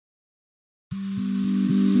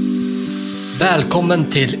Välkommen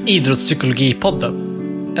till Idrottspsykologipodden.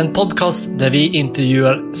 En podcast där vi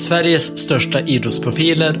intervjuar Sveriges största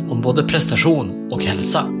idrottsprofiler om både prestation och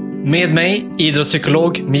hälsa. Med mig,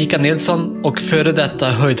 idrottspsykolog Mika Nilsson och före detta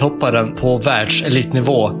höjdhopparen på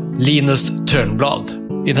världselitnivå, Linus Törnblad.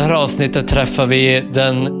 I det här avsnittet träffar vi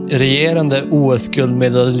den regerande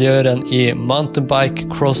OS-guldmedaljören i mountainbike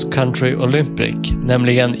cross country Olympic,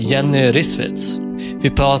 nämligen Jenny Rissveds. Vi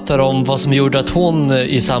pratar om vad som gjorde att hon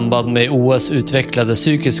i samband med OS utvecklade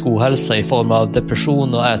psykisk ohälsa i form av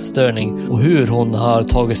depression och ätstörning och hur hon har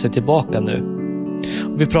tagit sig tillbaka nu.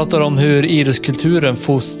 Vi pratar om hur idrottskulturen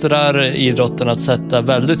fostrar idrotten att sätta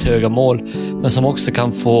väldigt höga mål, men som också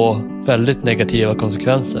kan få väldigt negativa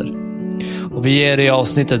konsekvenser. Och vi ger i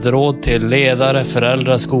avsnittet råd till ledare,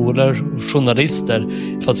 föräldrar, skolor och journalister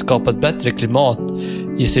för att skapa ett bättre klimat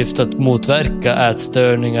i syfte att motverka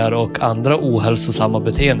ätstörningar och andra ohälsosamma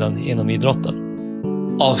beteenden inom idrotten.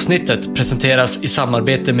 Avsnittet presenteras i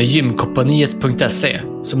samarbete med gymkompaniet.se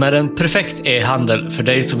som är en perfekt e-handel för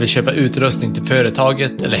dig som vill köpa utrustning till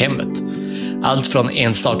företaget eller hemmet. Allt från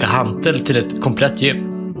enstaka hantel till ett komplett gym.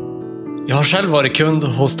 Jag har själv varit kund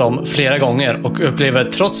hos dem flera gånger och upplever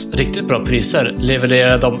trots riktigt bra priser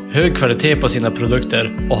levererar de hög kvalitet på sina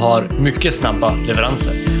produkter och har mycket snabba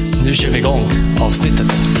leveranser. Nu kör vi igång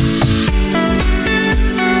avsnittet.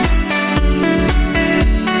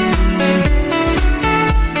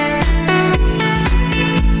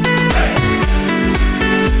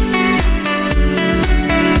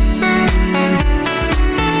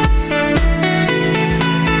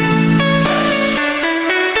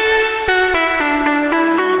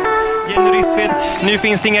 Nu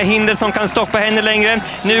finns det inga hinder som kan stoppa henne längre.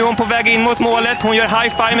 Nu är hon på väg in mot målet. Hon gör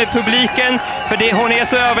high-five med publiken för det hon är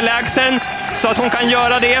så överlägsen så att hon kan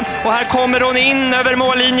göra det. Och här kommer hon in över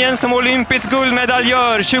mållinjen som olympisk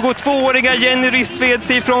guldmedaljör. 22-åriga Jenny Rissveds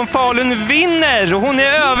från Falun vinner och hon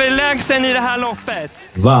är överlägsen i det här loppet.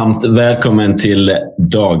 Varmt välkommen till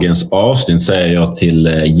dagens avsnitt säger jag till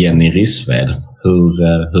Jenny Rissved.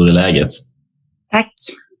 Hur är läget? Tack.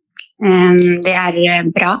 Det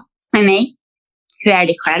är bra med mig. Hur är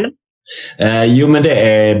det själv? Jo, men det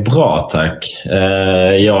är bra, tack.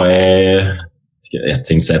 Jag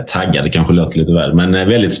tänkte säga taggad, det kanske låter lite väl, men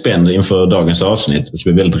väldigt spänd inför dagens avsnitt. Det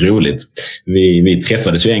ska bli väldigt roligt. Vi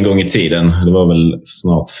träffades ju en gång i tiden, det var väl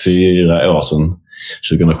snart 4 år sedan.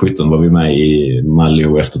 2017 var vi med i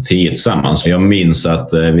Malmö efter 10 tillsammans. Jag minns att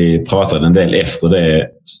vi pratade en del efter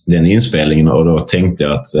den inspelningen och då tänkte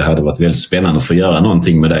jag att det hade varit väldigt spännande att få göra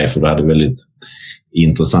någonting med dig, för du hade väldigt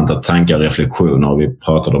intressanta tankar och reflektioner och vi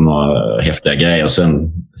pratade om några häftiga grejer.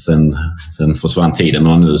 Sen försvann tiden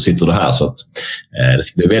och nu sitter du här, så att det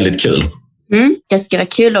ska bli väldigt kul. Det ska vara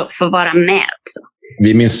kul att få vara med också.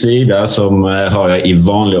 Vid min sida som har jag i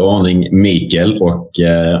vanlig ordning Mikael och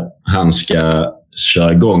han ska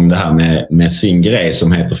köra igång det här med sin grej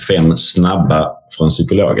som heter 5 snabba från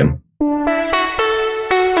psykologen.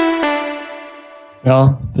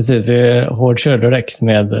 Ja, precis. Vi hårdkör direkt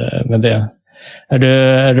med det.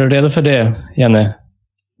 Är du redo för det, Jenny?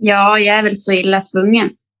 Ja, jag är väl så illa tvungen.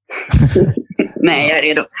 Nej, jag är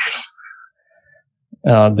redo.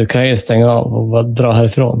 Ja, du kan ju stänga av och bara dra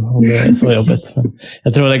härifrån om det är så jobbigt. Men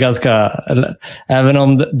jag tror det är ganska... Även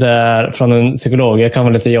om det är från en psykolog, jag kan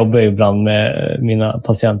vara lite jobbig ibland med mina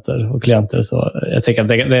patienter och klienter, så jag tänker att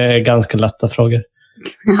det är ganska lätta frågor.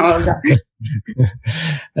 Ja,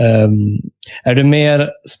 är du mer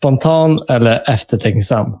spontan eller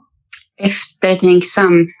eftertänksam?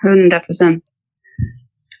 Eftertänksam, 100%.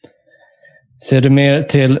 Ser du mer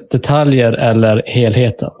till detaljer eller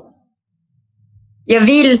helheten? Jag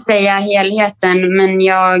vill säga helheten, men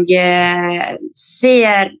jag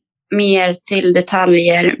ser mer till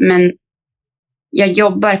detaljer, men jag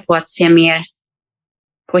jobbar på att se mer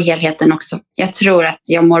på helheten också. Jag tror att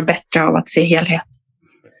jag mår bättre av att se helhet.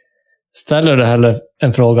 Ställer du hellre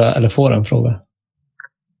en fråga eller får en fråga?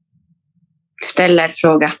 Ställer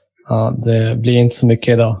fråga. Ja, det blir inte så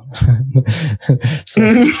mycket idag. Så,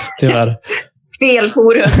 tyvärr.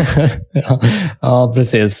 Spelforum. Ja,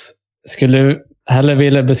 precis. Skulle du hellre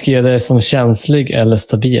vilja beskriva dig som känslig eller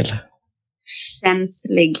stabil?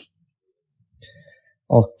 Känslig.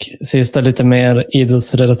 Och sista lite mer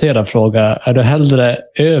idrottsrelaterad fråga. Är du hellre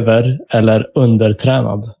över- eller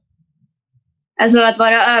undertränad? Alltså att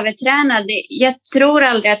vara övertränad, jag tror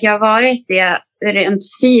aldrig att jag har varit det rent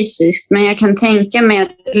fysiskt, men jag kan tänka mig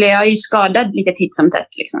att jag är ju skadad lite titt som tätt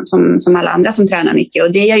liksom, som alla andra som tränar mycket,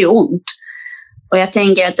 och det gör ju ont. Och jag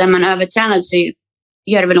tänker att när man är övertränad så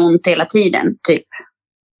gör det väl ont hela tiden typ.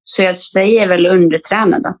 Så jag säger väl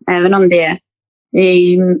undertränad då. Även om det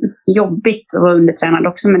är jobbigt att vara undertränad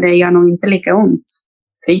också, men det gör nog inte lika ont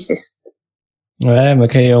fysiskt. Nej, man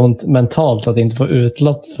kan ju göra ont mentalt att inte få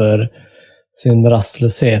utlopp för sin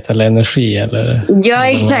rastlöshet eller energi. Eller ja,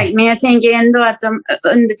 exakt. Men jag tänker ändå att de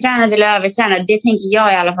undertränade eller övertränade, det tänker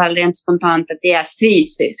jag i alla fall rent spontant att det är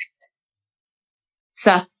fysiskt.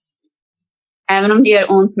 Så att även om det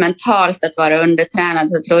gör ont mentalt att vara undertränad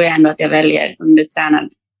så tror jag ändå att jag väljer undertränad.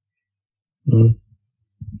 Mm.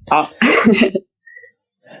 Ja.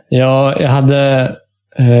 Ja,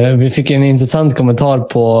 vi fick en intressant kommentar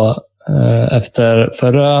på efter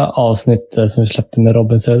förra avsnittet som vi släppte med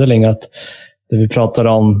Robin Söderling, att där vi pratade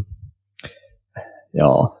om,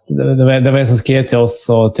 ja, det var en som skrev till oss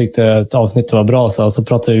och tyckte att avsnittet var bra, så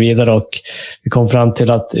pratade vi vidare och vi kom fram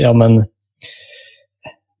till att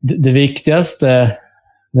det viktigaste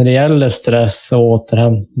när det gäller stress och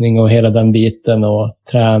återhämtning och hela den biten och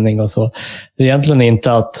träning och så, det är egentligen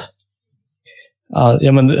inte att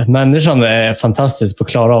människan är fantastisk på att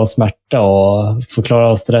klara av smärta och få klara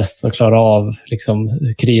av stress och klara av liksom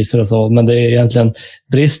kriser och så. Men det är egentligen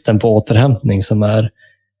bristen på återhämtning som är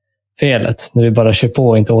felet. När vi bara kör på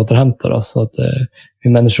och inte återhämtar oss. Så att vi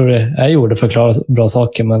människor är gjorda för att klara bra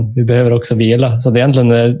saker, men vi behöver också vila. Så det är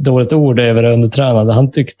egentligen ett dåligt ord över undertränade.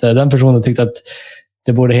 Den personen tyckte att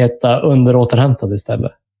det borde heta underåterhämtad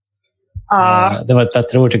istället. Ja. Det var ett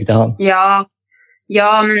bättre ord, tyckte han.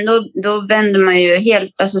 Ja, men då vänder man ju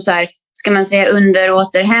helt, alltså så här, ska man säga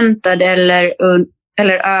underåterhämtad eller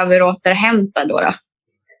överåterhämtad då?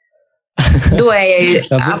 Då är jag ju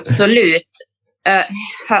absolut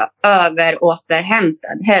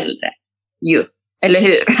överåterhämtad hellre ju, eller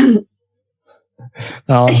hur?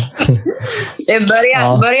 Ja. Det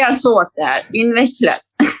börjar svårt där, invecklat.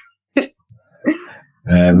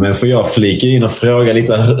 Men får jag flika in och fråga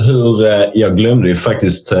lite hur jag glömde ju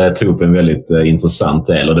faktiskt ta upp en väldigt intressant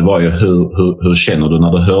del, och det var ju hur känner du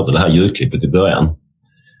när du hörde det här ljudklippet i början?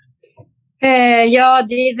 Ja,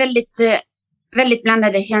 det är väldigt, väldigt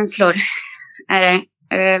blandade känslor är det.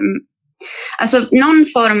 Alltså någon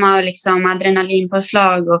form av liksom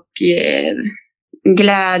adrenalinpåslag och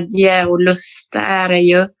glädje och lust är det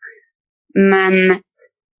ju, men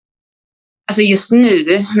alltså just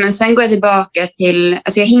nu, men sen går jag tillbaka till,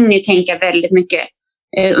 alltså jag hinner ju tänka väldigt mycket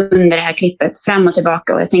under det här klippet, fram och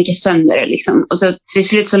tillbaka, och jag tänker sönder det liksom. Och så till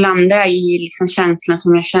slut så landar jag i liksom känslan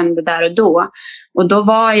som jag kände där och då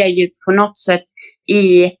var jag ju på något sätt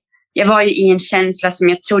jag var ju i en känsla som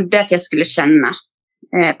jag trodde att jag skulle känna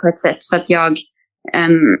på ett sätt, för att jag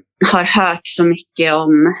har hört så mycket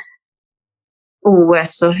om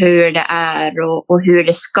OS och hur det är och hur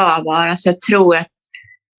det ska vara, så jag tror att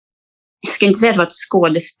jag ska inte säga att det var ett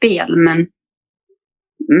skådespel, men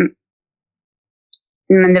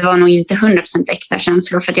det var nog inte 100% äkta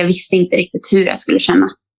känslor, för att jag visste inte riktigt hur jag skulle känna.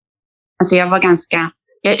 Alltså jag var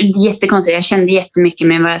jättekonstigt. Jag kände jättemycket,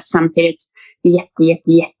 men jag var samtidigt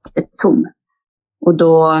jättetom. Och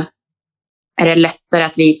då är det lättare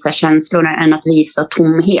att visa känslor än att visa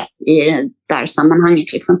tomhet i det där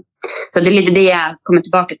sammanhanget liksom. Så det är lite det jag kommer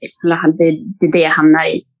tillbaka till. Eller det är det jag hamnar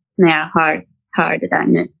i när jag hör det där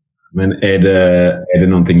nu. Men är det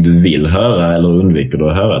någonting du vill höra eller undviker du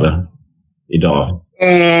att höra det idag?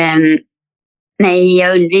 Nej,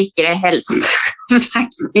 jag undviker det helst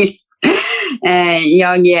faktiskt.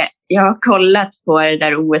 Jag har kollat på det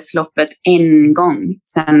där OS-loppet en gång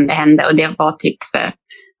sedan det hände, och det var typ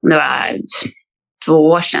det var 2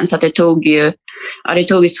 år sedan, så att det tog ju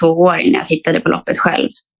 2 år innan jag tittade på loppet själv.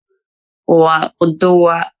 Och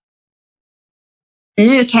då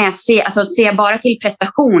nu kan jag se, alltså ser jag bara till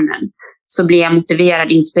prestationen så blir jag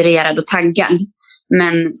motiverad, inspirerad och taggad.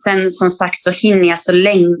 Men sen som sagt så hinner jag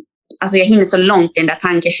jag hinner så långt i den där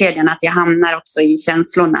tankekedjan att jag hamnar också i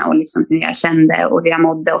känslorna och liksom hur jag kände och hur jag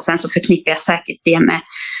mådde. Och sen så förknippar jag säkert det med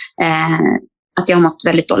att jag har mått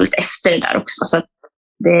väldigt dåligt efter det där också. Så att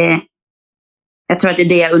jag tror att det är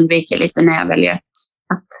det jag undviker lite när jag väljer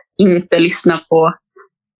att inte lyssna på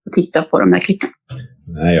och titta på de här klippen.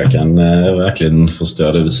 Nej, jag kan verkligen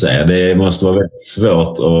förstå det du säger. Det måste vara väldigt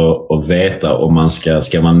svårt att veta om man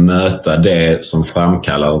ska man möta det som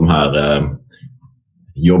framkallar de här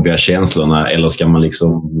jobbiga känslorna, eller ska man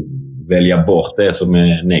liksom välja bort det som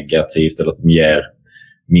är negativt eller som ger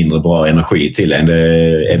mindre bra energi till en.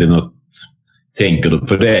 Är det något, tänker du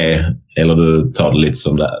på det, eller du tar det lite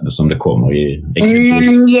som det kommer i exempel? Nej,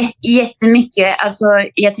 men jättemycket. Alltså,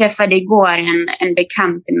 jag träffade igår en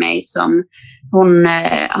bekant till mig som hon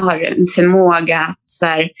har en förmåga att så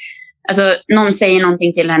här, alltså, någon säger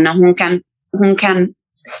någonting till henne, hon kan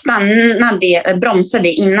stanna det, bromsa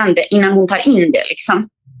det innan hon tar in det liksom.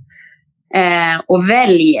 Och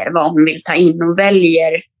väljer vad hon vill ta in och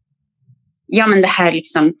väljer ja, men det här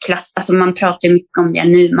liksom alltså man pratar mycket om det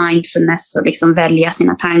nu, mindfulness och liksom välja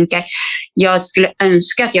sina tankar. Jag skulle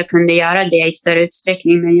önska att jag kunde göra det i större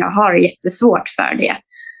utsträckning, men jag har jättesvårt för det.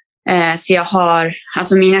 För jag har,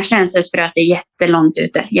 alltså mina känselspröt är jättelångt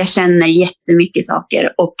ute. Jag känner jättemycket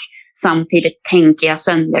saker och samtidigt tänker jag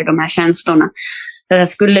sönder de här känslorna. Så jag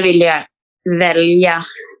skulle vilja välja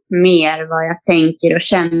mer vad jag tänker och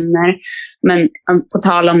känner. Men på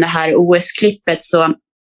tal om det här OS-klippet så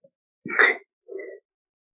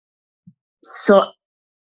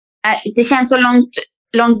det känns så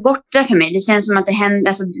långt borta för mig. Det känns som att det hände,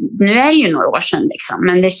 alltså, nu är det ju några år sedan liksom,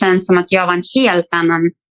 men det känns som att jag var en helt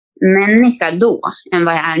annan människa då än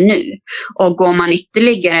vad jag är nu. Och går man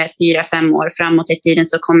ytterligare 4-5 år framåt i tiden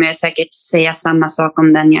så kommer jag säkert säga samma sak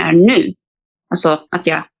om den jag är nu. Alltså att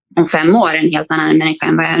jag om 5 år är en helt annan människa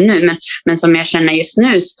än vad jag är nu. Men som jag känner just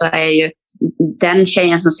nu så är ju den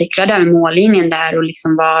tjejen som cyklade över mållinjen där och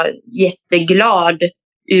liksom var jätteglad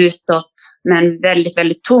utåt men väldigt,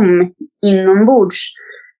 väldigt tom inombords.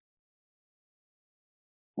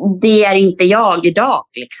 Det är inte jag idag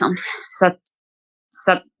liksom. Så att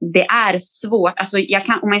det är svårt. Alltså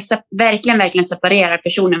om jag verkligen separerar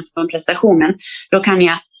personen från prestationen, då kan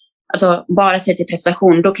jag alltså bara se till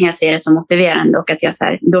prestation, då kan jag se det som motiverande och att jag så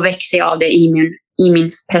här, då växer jag av det i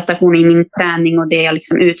min prestation, i min träning och det jag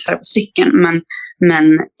liksom utför på cykeln.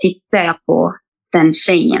 Men tittar jag på den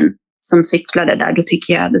tjejen som cyklade där, då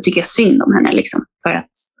tycker jag synd om henne liksom, för att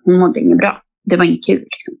hon mådde inget bra. Det var inget kul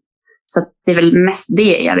liksom. Så att det är väl mest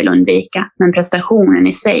det jag vill undvika. Men prestationen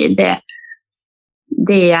i sig, det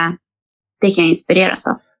kan jag inspireras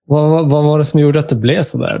av. Vad var det som gjorde att det blev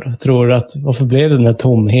så där? Tror du varför blev det den här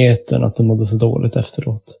tomheten, att du mådde så dåligt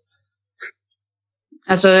efteråt?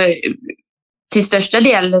 Alltså, till största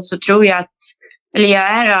del så tror jag eller jag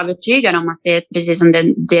är övertygad om att det är precis som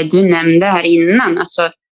det du nämnde här innan.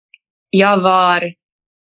 Alltså, jag var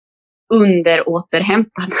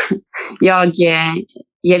underåterhämtad.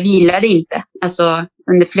 Jag vilade inte. Alltså,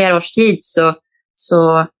 under flera års tid så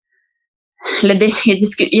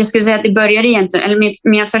jag skulle säga att det började egentligen, eller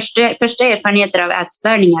mina första erfarenheter av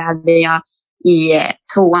ätstörningar hade jag i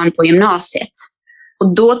 2:an på gymnasiet.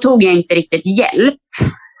 Och då tog jag inte riktigt hjälp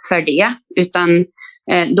för det, utan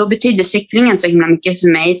då betydde cyklingen så himla mycket för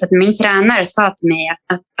mig. Så att min tränare sa till mig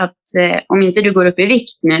att om inte du går upp i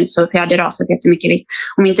vikt nu, för jag hade rasat jättemycket i vikt,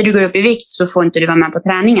 om inte du går upp i vikt så får inte du vara med på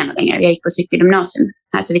träningarna längre. Jag gick på cykelgymnasium,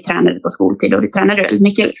 så vi tränade på skoltid och vi tränade väldigt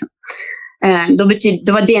mycket liksom.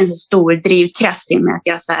 Då var det en så stor drivkraft i mig att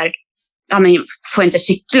jag så här, ja men får jag inte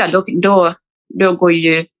cykla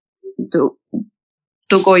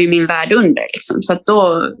då går ju min värld under liksom. Så att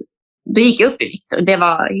då gick jag upp i vikt och det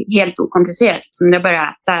var helt okomplicerat liksom. Jag började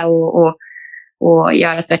äta och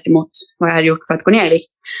göra tvärt emot vad jag hade gjort för att gå ner i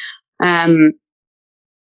vikt.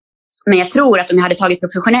 Men jag tror att om jag hade tagit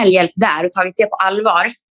professionell hjälp där och tagit det på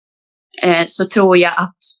allvar, så tror jag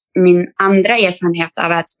att min andra erfarenhet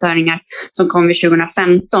av ätstörningar som kom vid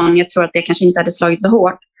 2015, jag tror att det kanske inte hade slagit så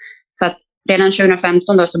hårt. Så att redan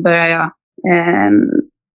 2015 då så började jag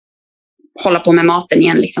hålla på med maten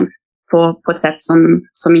igen liksom, på ett sätt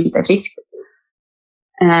som inte är friskt.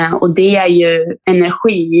 Och det är ju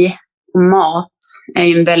energi och mat är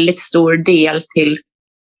ju en väldigt stor del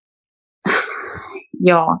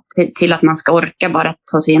till att man ska orka bara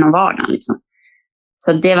ta sig igenom vardagen liksom.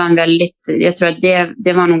 Så det var jag tror att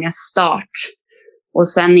det var nog en start. Och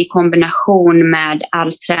sen i kombination med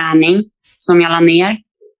all träning som jag la ner.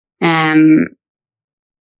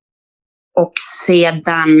 Och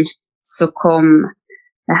sedan så kom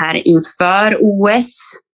det här inför OS.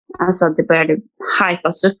 Alltså det började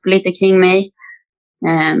hypas upp lite kring mig.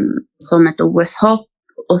 Som ett OS-hopp.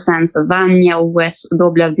 Och sen så vann jag OS och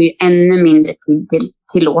då blev det ju ännu mindre tid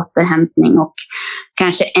till återhämtning och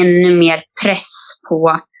kanske ännu mer press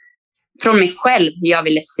från mig själv hur jag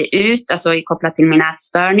ville se ut, alltså kopplat till min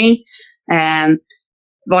ätstörning,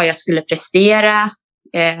 vad jag skulle prestera,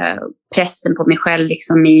 pressen på mig själv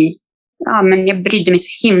liksom men jag brydde mig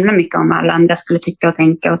så himla mycket om vad alla andra skulle tycka och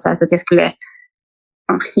tänka och så att jag skulle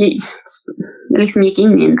det liksom gick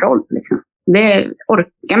in i en roll liksom. Det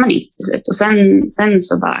orkar man inte till slut. Och sen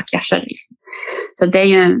så bara kraschar det liksom. Så det är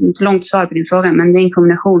ju ett långt svar på din fråga, men det är en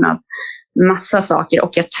kombination av massa saker.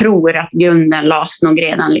 Och jag tror att grunden lades nog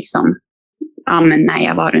redan liksom, men när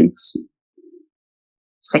jag var runt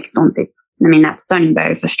 16 typ, när min ätstörning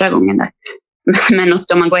började första gången där. Men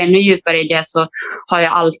ska man gå ännu djupare i det så har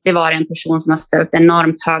jag alltid varit en person som har ställt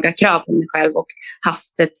enormt höga krav på mig själv och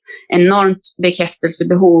haft ett enormt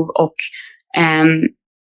bekräftelsebehov och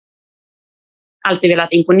alltid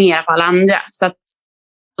velat imponera på alla andra. Så att,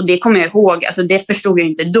 och det kommer jag ihåg, alltså det förstod jag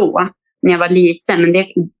inte då när jag var liten, men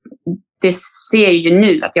det ser jag ju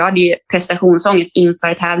nu att jag hade ju prestationsångest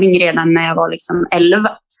inför tävling redan när jag var liksom 11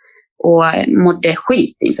 och mådde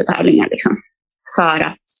skit inför tävlingar liksom, för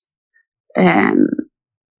att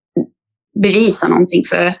bevisa någonting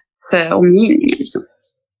för omgivningen liksom.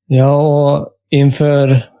 Ja, och inför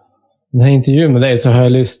den här intervjun med dig så har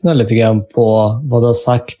jag lyssnat lite grann på vad du har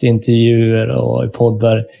sagt i intervjuer och i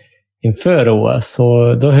poddar inför OS.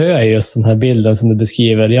 Så då hör jag just den här bilden som du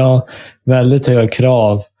beskriver. Ja, väldigt höga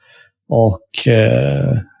krav. Och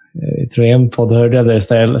jag tror en podd hörde jag dig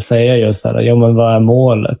säga just här, ja men vad är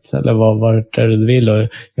målet? Eller vart är det du vill? Och,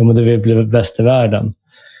 ja men du vill bli bäst i världen.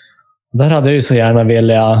 Och där hade jag ju så gärna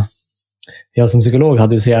velat, jag som psykolog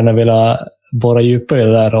hade ju så gärna velat borra djupare i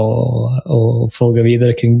det där och fråga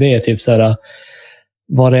vidare kring det. Typ så här,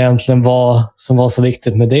 vad det egentligen var som var så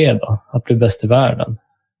viktigt med det då, att bli bäst i världen.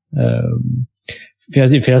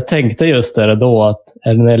 För jag tänkte just det då, att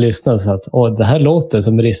eller när jag lyssnade så att det här låter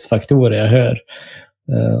som riskfaktorer jag hör.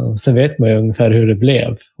 Sen vet man ju ungefär hur det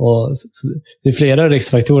blev. Och det är flera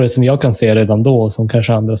riskfaktorer som jag kan se redan då som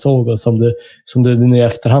kanske andra såg och som du nu i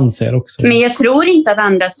efterhand ser också. Men jag tror inte att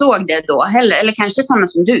andra såg det då heller. Eller kanske sådana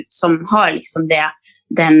som du som har liksom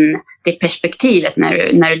det perspektivet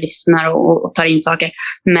när du lyssnar och tar in saker.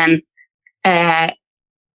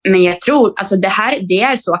 Men jag tror alltså det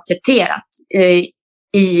är så accepterat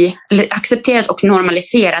accepterat och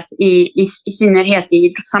normaliserat i synnerhet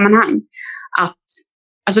i sammanhang att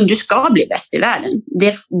alltså, du ska bli bäst i världen.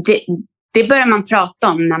 Det börjar man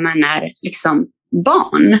prata om när man är liksom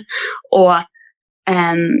barn. Och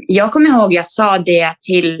jag kommer ihåg jag sa det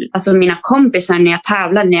till alltså, mina kompisar när jag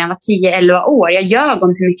tävlade när jag var 10-11 år. Jag ljög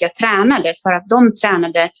om hur mycket jag tränade för att de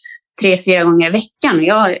tränade 3-4 gånger i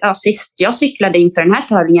veckan. Och sist jag cyklade inför den här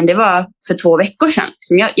tävlingen, det var för 2 veckor sedan.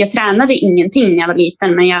 Jag tränade ingenting när jag var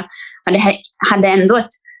liten, men jag hade ändå ett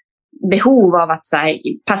behov av att så här,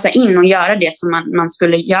 passa in och göra det som man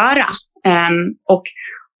skulle göra. Och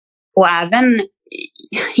även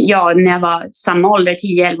när jag var samma ålder,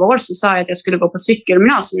 10-11 år, så sa jag att jag skulle gå på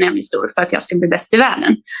cykelgymnasium när jag blev stor för att jag skulle bli bäst i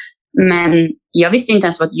världen. Men jag visste inte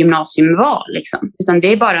ens vad ett gymnasium var. Liksom. Utan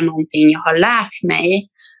det är bara någonting jag har lärt mig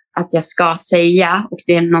att jag ska säga. Och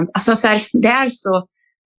det är alltså så här, det är så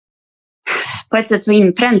på ett sätt så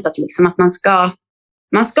inpräntat liksom, att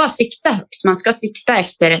man ska sikta högt. Man ska sikta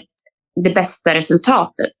efter det bästa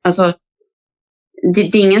resultatet. Alltså, det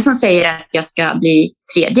är ingen som säger att jag ska bli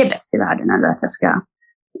 3:e bäst i världen eller att jag ska...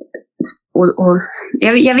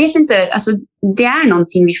 Jag vet inte, alltså, det är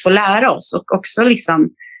någonting vi får lära oss och också liksom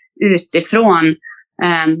utifrån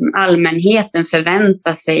allmänheten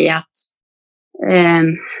förvänta sig att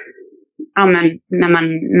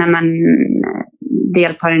när man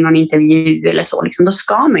deltar i någon intervju eller så, liksom, då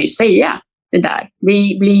ska man ju säga det där.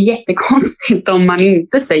 Det blir jättekonstigt om man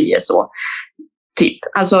inte säger så. Typ.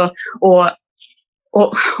 Alltså,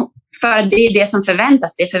 och för det är det som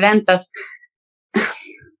förväntas. Det förväntas...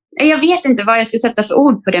 Jag vet inte vad jag ska sätta för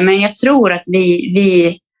ord på det, men jag tror att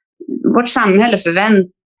vårt samhälle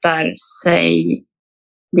förväntar sig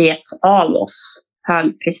det av oss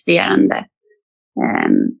högpresterande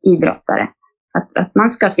idrottare. Att man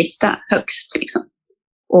ska sikta högst. Liksom.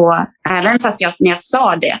 Och även fast när jag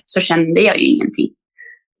sa det så kände jag ju ingenting.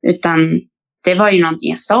 Utan det var ju någonting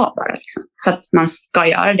jag sa bara. Liksom, för att man ska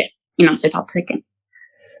göra det inom citattecken.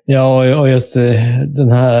 Ja, och just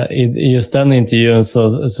den intervjun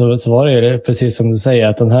så var det precis som du säger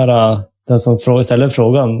att den som ställer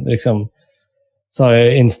frågan liksom,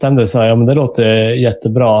 instämde och sa ja men det låter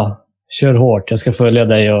jättebra, kör hårt, jag ska följa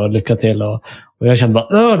dig och lycka till. Och jag kände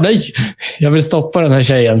bara, nej, jag vill stoppa den här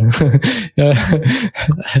tjejen.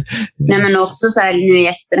 Nej, men också så här nu i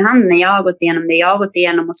efterhand när jag har gått igenom det jag har gått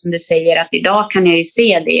igenom och som du säger att idag kan jag ju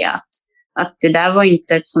se det att det där var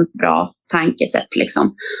inte ett sånt bra tankesätt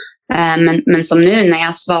liksom. Men som nu när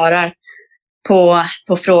jag svarar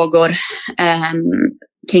på frågor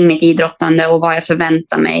kring mitt idrottande och vad jag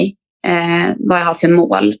förväntar mig, vad jag har för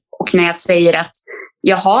mål. Och när jag säger att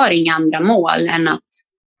jag har inga andra mål än att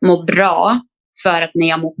må bra, för att när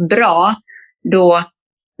jag mår bra, då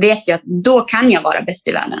vet jag att då kan jag vara bäst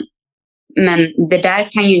i världen. Men det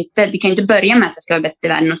kan ju inte börja med att jag ska vara bäst i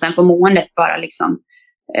världen och sen får måendet bara liksom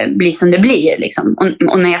bli som det blir. Liksom.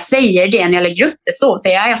 Och när jag säger det, när jag lägger upp det så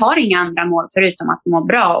säger jag har inga andra mål förutom att må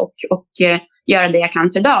bra och göra det jag kan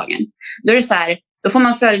för dagen. Då är det så här, då får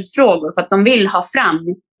man följdfrågor för att de vill ha fram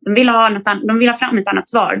ett annat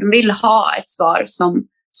svar. De vill ha ett svar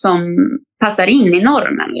som passar in i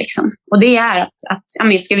normen. Liksom. Och det är att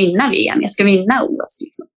jag ska vinna VM, jag ska vinna OS.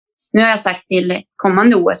 Liksom. Nu har jag sagt till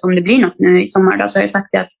kommande OS, om det blir något nu i sommar, då, så har jag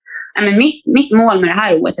sagt att mitt mål med det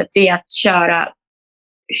här OS är att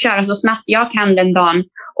köra så snabbt jag kan den dagen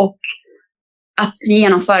och att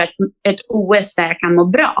genomföra ett OS där jag kan må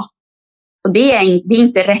bra. Och det är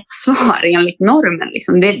inte rätt svar enligt normen.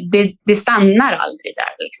 Liksom. Det stannar aldrig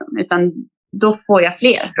där. Liksom, utan då får jag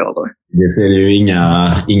fler frågor. Det ser ju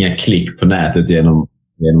inga klick på nätet genom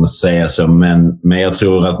att säga så. Men jag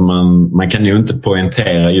tror att man kan ju inte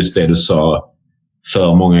poängtera just det du sa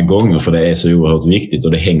för många gånger, för det är så oerhört viktigt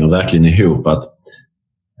och det hänger verkligen ihop att,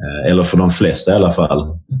 eller för de flesta i alla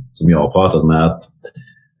fall som jag har pratat med, att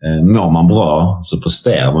mår man bra så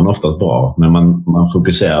presterar man oftast bra, men man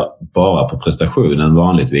fokuserar bara på prestationen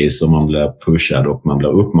vanligtvis, och man blir pushad och man blir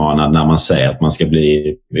uppmanad när man säger att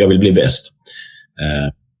jag vill bli bäst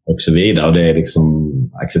och så vidare, och det är liksom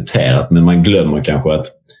accepterat, men man glömmer kanske att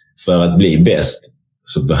för att bli bäst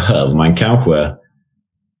så behöver man kanske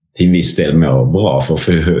till viss del må bra för att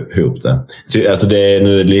få ihop det. Alltså det är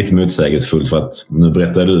nu lite motsägelsefullt, för att nu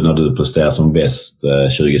berättar du när du presterade som bäst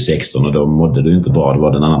 2016 och då mådde du inte bra, det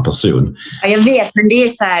var en annan person. Ja, jag vet, men det är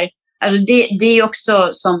så här, alltså det är också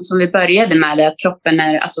som vi började med det, att kroppen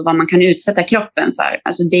är, alltså vad man kan utsätta kroppen för.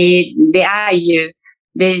 Alltså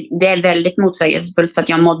det är väldigt motsägelsefullt, för att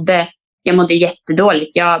jag mådde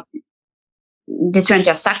jättedåligt. Det tror jag inte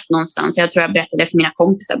jag har sagt någonstans. Jag tror jag berättade för mina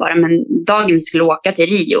kompisar bara. Men dagen vi skulle åka till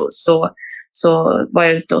Rio så var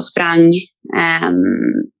jag ute och sprang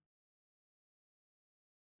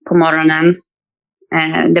på morgonen.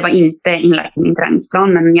 Det var inte inlagt i min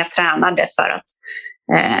träningsplan, men jag tränade för att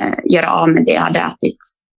göra av med det jag hade ätit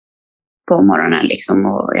på morgonen. Liksom.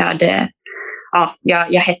 Och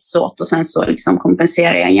jag hetsåt, och sen så liksom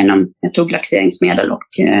kompenserade jag genom, jag tog laxeringsmedel och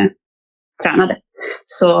tränade.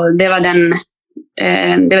 Så det var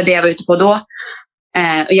det jag var ute på då.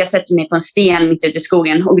 Och jag sätter mig på en sten mitt ute i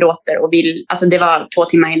skogen och gråter och alltså det var 2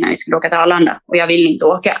 timmar innan vi skulle åka till Arlanda och jag vill inte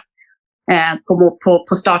åka.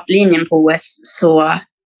 På startlinjen på OS så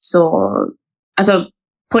alltså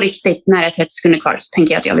på riktigt, när det är 30 sekunder kvar så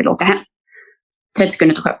tänker jag att jag vill åka hem. 30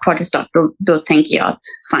 sekunder kvar till start, då tänker jag att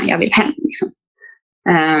fan, jag vill hem liksom.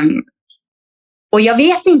 Och jag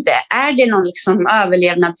vet inte, är det någon liksom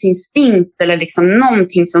överlevnadsinstinkt eller liksom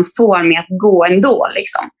någonting som får mig att gå ändå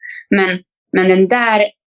liksom. Men den där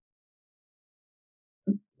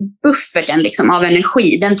bufferten liksom av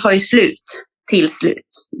energi, den tar ju slut till slut,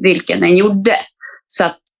 vilket den gjorde. Så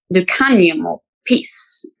att du kan ju må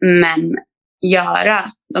piss, men göra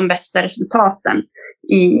de bästa resultaten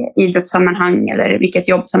i idrottssammanhang eller vilket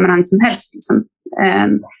jobbsammanhang som helst liksom.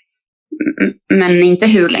 Men inte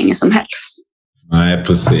hur länge som helst. Nej,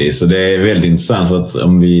 precis. Och det är väldigt intressant, för att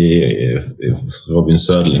om Robin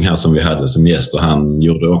Söderling här som vi hade som gäst, och han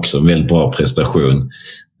gjorde också en väldigt bra prestation.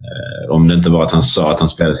 Om det inte var att han sa att han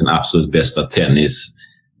spelade sin absolut bästa tennis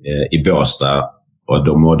i Båstad, och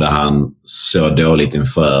då mådde han så dåligt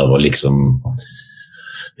inför och liksom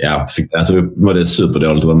mådde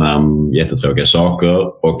superdåligt och var med om jättetråkiga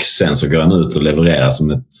saker, och sen så går han ut och levererar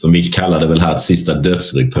som vi kallade väl här ett sista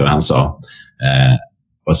dödsryck, tror jag han sa.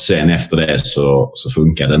 Och sen efter det så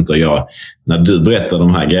funkar det inte. Och när du berättar de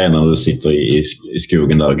här grejerna när du sitter i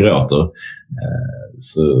skogen där och gråter,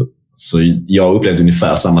 så jag upplevde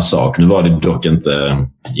ungefär samma sak. Nu var det dock inte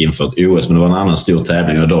inför ett OS, men det var en annan stor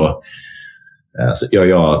tävling, och då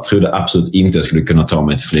jag trodde absolut inte jag skulle kunna ta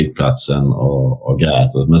mig till flygplatsen och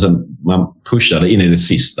grät. Men sen man pushade in i det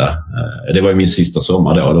sista. Det var ju min sista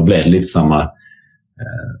sommar då, och då blev det lite samma.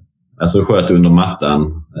 Alltså sköt under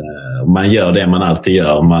mattan. Man gör det man alltid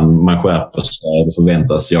gör. Man skärper sig, det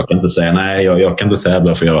förväntas. Jag kan inte säga nej, jag kan inte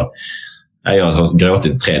tävla, för jag har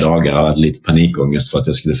gråtit 3 dagar och hade lite panikångest för att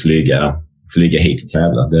jag skulle flyga hit och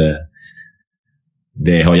tävla.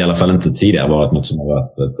 Det har i alla fall inte tidigare varit något som har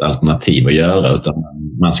varit ett alternativ att göra, utan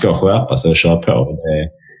man ska skärpa sig och köra på.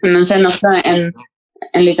 Men sen också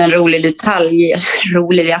en liten rolig detalj.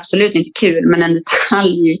 Rolig, det är absolut inte kul, men en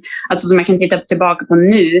detalj alltså, som jag kan titta tillbaka på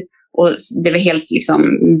nu, och det var helt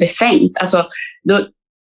liksom befängt. Alltså, då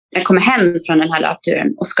jag kommer hem från den här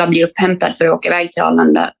löpturen och ska bli upphämtad för att åka iväg till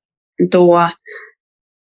Arlanda, då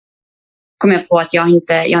kom jag på att jag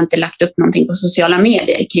inte lagt upp någonting på sociala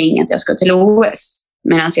medier kring att jag ska till OS.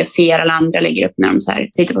 Medan jag ser alla andra lägger upp när de så här,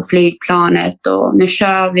 sitter på flygplanet och nu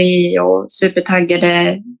kör vi och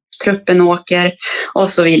supertaggade, truppen åker och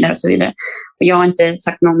så vidare och så vidare. Och jag har inte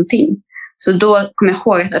sagt någonting. Så då kommer jag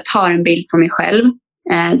ihåg att jag tar en bild på mig själv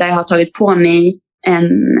där jag har tagit på mig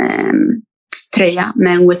en tröja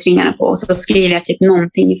med OS-ringarna på, och så skriver jag typ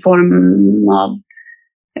någonting i form av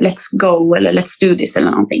let's go eller let's do this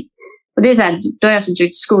eller någonting. Och det är så här, då har jag suttit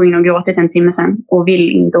i skogen och gråtit 1 timme sedan och vill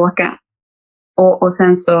inte åka. Och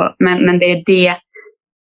sen så, men det är det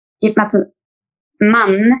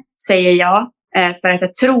säger jag för att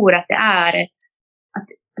jag tror att det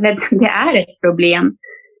är ett problem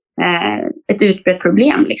ett utbrett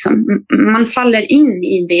problem. Liksom. Man faller in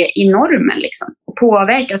i det i normen liksom, och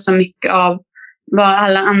påverkas så mycket av vad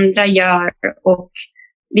alla andra gör, och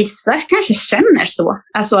vissa kanske känner så.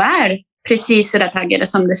 Alltså är precis så där taggade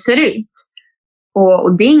som det ser ut.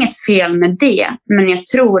 Och det är inget fel med det, men jag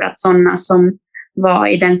tror att sådana som var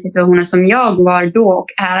i den situationen som jag var då och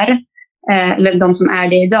är, eller de som är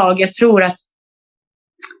det idag, jag tror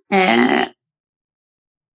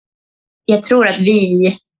att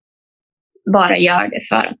vi bara gör det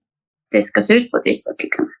för att det ska se ut på ett visst sätt.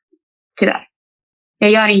 Liksom. Tyvärr.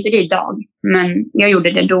 Jag gör inte det idag, men jag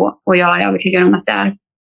gjorde det då, och jag är övertygad om att det är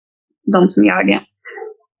de som gör det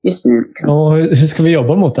just nu. Liksom. Och hur ska vi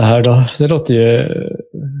jobba mot det här då? Det låter ju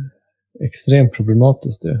extremt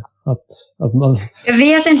problematiskt. Att man... Jag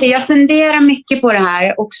vet inte, jag funderar mycket på det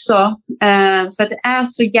här också. För att det är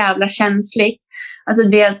så jävla känsligt. Alltså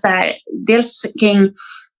dels kring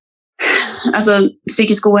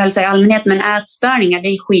psykisk ohälsa i allmänhet, men ätstörningar, det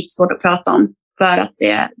är skitsvårt att prata om. För att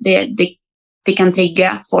det kan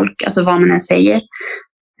trigga folk, alltså vad man än säger.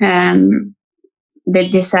 Det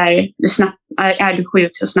är så här, är du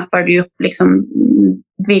sjuk så snappar du upp liksom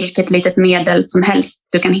vilket litet medel som helst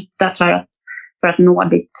du kan hitta för att nå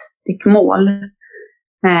ditt mål.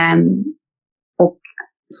 Och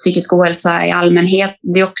psykisk ohälsa i allmänhet,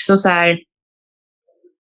 det är också så här,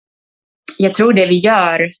 jag tror det vi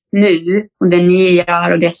gör nu och det ni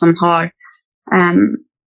gör och det som har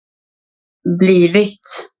blivit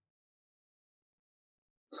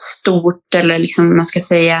stort, eller liksom man ska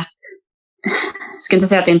säga, jag ska inte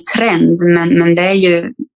säga att det är en trend, men det är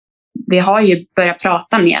ju, vi har ju börjat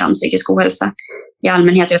prata mer om psykisk ohälsa i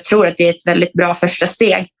allmänhet. Jag tror att det är ett väldigt bra första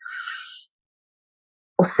steg.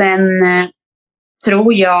 Och sen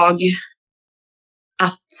tror jag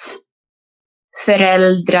att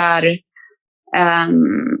föräldrar,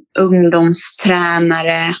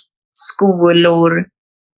 ungdomstränare, skolor,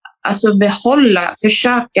 alltså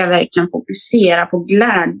försöka verkligen fokusera på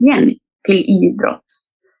glädjen till idrott.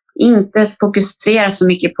 Inte fokusera så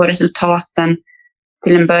mycket på resultaten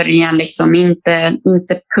till en början, liksom. Inte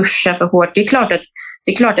pusha för hårt. Det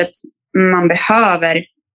är klart att man behöver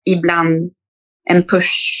ibland en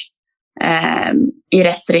push i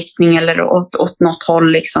rätt riktning eller åt något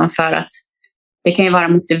håll, liksom, för att det kan ju vara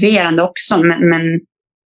motiverande också,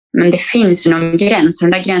 men det finns ju någon gräns, och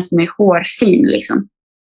den där gränsen är hårfin, liksom.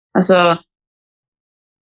 Alltså,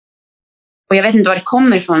 och jag vet inte var det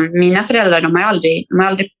kommer ifrån. Mina föräldrar, de har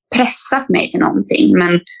aldrig pressat mig till någonting,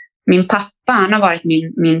 men min pappa, han har varit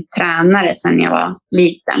min tränare sedan jag var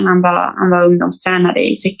liten. Han var ungdomstränare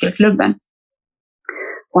i cykelklubben.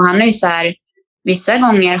 Och han är ju så här, vissa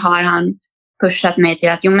gånger har han pushat mig till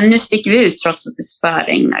att men nu sticker vi ut trots att det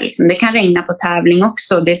spöregnar. Liksom. Det kan regna på tävling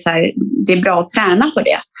också. Det är, så här, det är bra att träna på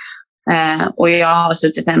det. Och jag har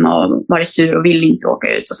suttit hemma och varit sur och vill inte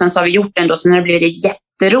åka ut. Och sen så har vi gjort det ändå. Sen har det blivit ett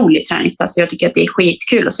jätteroligt träningspass. Jag tycker att det är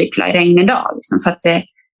skitkul att cykla i regn idag. Liksom, för att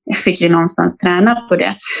jag fick ju någonstans träna på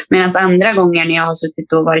det. Medan andra gånger när jag har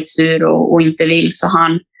suttit och varit sur och inte vill, så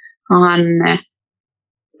har han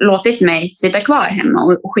låtit mig sitta kvar hemma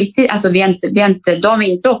och skit i. Alltså de har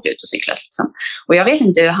inte åkt ut och cyklat. Liksom. Och jag vet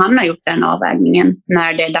inte hur han har gjort den avvägningen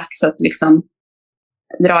när det är dags att liksom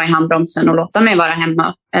dra i handbromsen och låta mig vara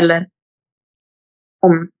hemma. Eller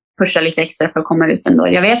pusha lite extra för att komma ut ändå.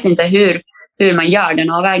 Jag vet inte hur man gör den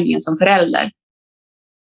avvägningen som förälder.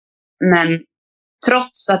 Men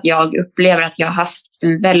trots att jag upplever att jag har haft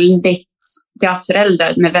jag har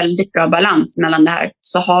föräldrar med väldigt bra balans mellan det här,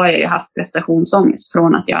 så har jag ju haft prestationsångest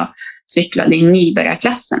från att jag cyklade i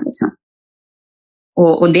nybörjarklassen. Liksom.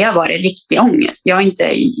 Och det har varit riktig ångest.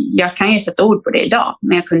 Jag kan ju sätta ord på det idag,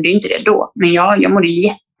 men jag kunde ju inte det då. Men jag mådde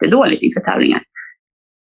jättedåligt inför tävlingar.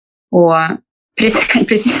 Och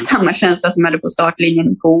precis samma känsla som jag hade på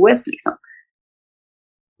startlinjen på OS. Liksom.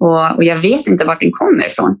 Och jag vet inte vart den kommer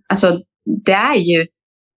ifrån. Alltså, det är ju...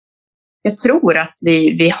 Jag tror att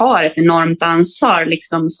vi har ett enormt ansvar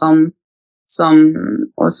liksom,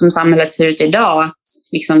 som samhället ser ut idag. Att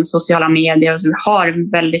liksom, sociala medier, alltså, vi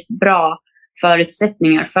har väldigt bra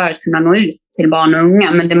förutsättningar för att kunna nå ut till barn och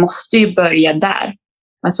unga. Men det måste ju börja där.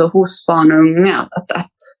 Alltså hos barn och unga.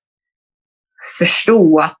 Att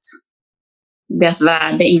förstå att deras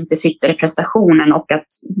värde inte sitter i prestationen, och att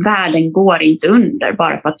världen går inte under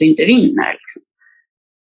bara för att du inte vinner. Liksom.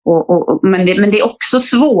 Men det är också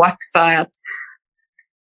svårt för att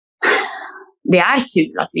det är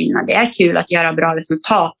kul att vinna. Det är kul att göra bra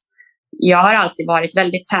resultat. Jag har alltid varit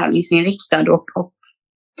väldigt tävlingsinriktad och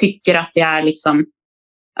tycker att det är liksom,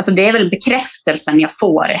 alltså det är väl bekräftelsen jag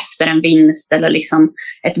får efter en vinst eller liksom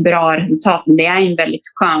ett bra resultat. Det är en väldigt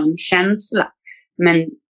skön känsla. Men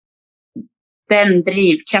den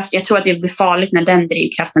drivkraft, jag tror att det blir farligt när den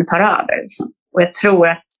drivkraften tar över. Liksom. Och jag tror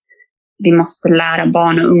att vi måste lära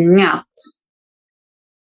barn och unga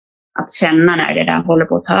att känna när det där håller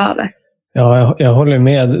på att ta över. Ja, jag håller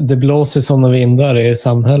med. Det blåser sådana vindar i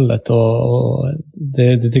samhället och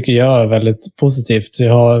det tycker jag är väldigt positivt.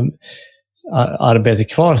 Jag har arbete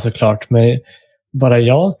kvar såklart, men bara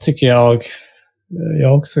jag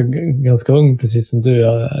är också ganska ung precis som du.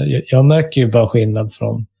 Jag märker ju bara skillnad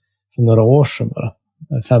från några år sedan bara.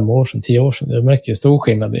 5 år sedan, 10 år sedan. Jag märker ju stor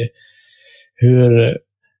skillnad i hur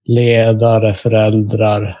ledare,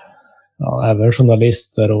 föräldrar, även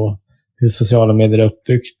journalister och hur sociala medier är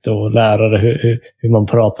uppbyggt och lärare, hur man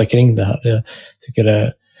pratar kring det här. Jag tycker det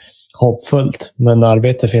är hoppfullt, men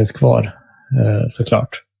arbete finns kvar såklart.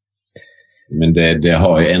 Men det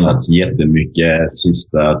har ju ändrats jättemycket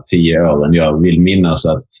sista 10 åren. Jag vill minnas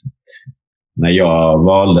att när jag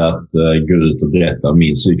valde att gå ut och berätta om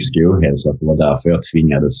min psykiska ohälsa, att det var därför jag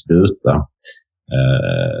tvingades sluta,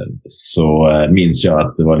 så minns jag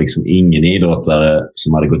att det var liksom ingen idrottare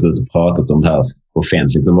som hade gått ut och pratat om det här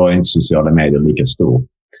offentligt. Det var inte sociala medier lika stort.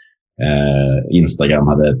 Instagram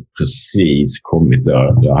hade precis kommit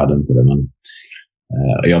då. Jag hade inte det, men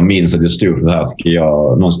jag minns att jag stod för det här. Ska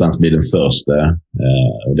jag någonstans bli den första?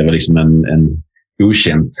 Det var liksom en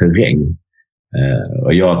okänd terräng.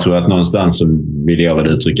 Och jag tror att någonstans så vill jag väl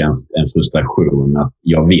uttrycka en frustration att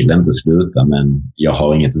jag vill inte sluta, men jag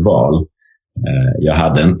har inget val. Jag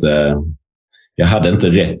hade inte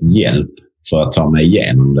rätt hjälp för att ta mig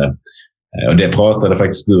igenom det. Och det pratade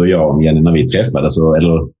faktiskt du och jag om, Jenny, när vi träffades.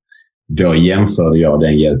 Då jämförde jag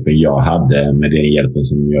den hjälpen jag hade med den hjälpen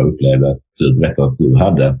som jag upplevde att du berättade att du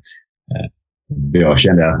hade. Jag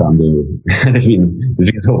kände att det finns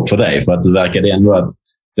hopp för dig, för att du verkade ändå att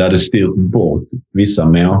du hade styrt bort vissa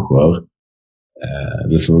människor.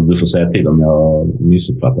 Du får säga till om jag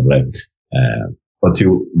missuppfattade det. Och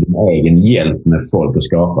tog din egen hjälp med folk och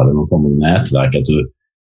skapade någon form av nätverk. Att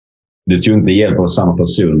du tog inte hjälp av samma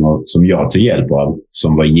personer som jag tog hjälp av,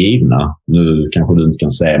 som var givna. Nu kanske du inte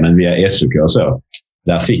kan säga, men via SOK och så.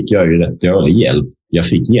 Där fick jag ju rätt dålig hjälp. Jag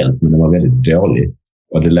fick hjälp, men den var väldigt dålig.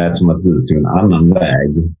 Och det lät som att du tog en annan väg.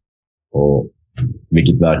 Och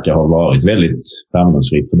vilket verkar ha varit väldigt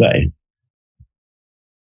framgångsrikt för dig.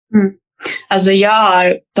 Alltså jag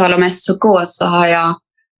har, talat om SOK, så har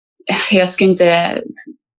jag ska inte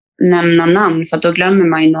nämna namn för att då glömmer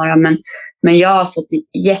man ju några, men jag har fått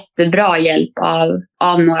jättebra hjälp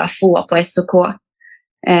av några få på SOK,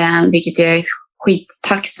 vilket jag är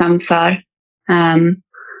skittacksam för.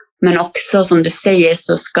 Men också som du säger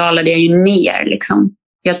så skalade jag ju ner liksom.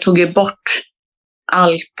 Jag tog ju bort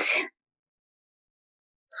allt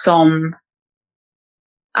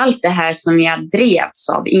det här som jag drevs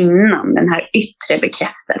av innan, den här yttre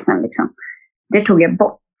bekräftelsen liksom. Det tog jag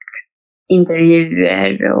bort.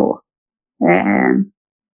 Intervjuer och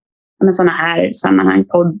sådana här sammanhang,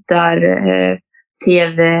 poddar,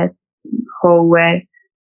 tv-shower,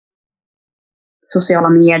 sociala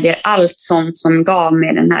medier, allt sånt som gav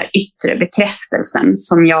mig den här yttre bekräftelsen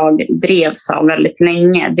som jag drevs av väldigt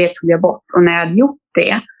länge, det tog jag bort. Och när jag hade gjort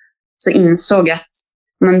det så insåg jag att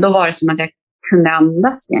då var det som att jag kunde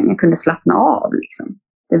andas igen, jag kunde slappna av liksom.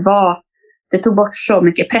 Det tog bort så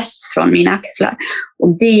mycket press från mina axlar.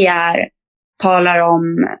 Och det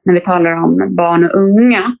när vi talar om barn och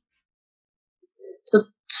unga,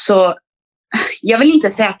 så jag vill inte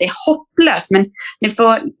säga att det är hopplöst, men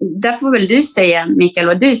där får väl du säga, Mikael,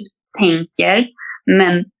 vad du tänker.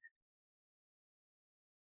 Men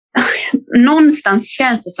någonstans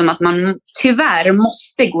känns det som att man tyvärr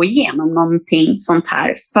måste gå igenom någonting sånt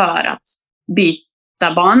här för att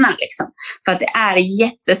byta bana liksom. För att det är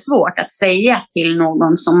jättesvårt att säga till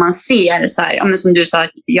någon som man ser så här, men som du sa,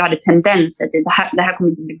 jag hade tendenser till det här kommer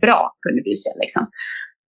inte bli bra, kunde du säga liksom.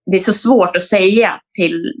 Det är så svårt att säga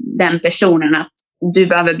till den personen att du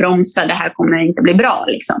behöver bromsa, det här kommer inte bli bra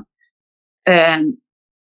liksom.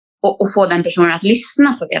 Och få den personen att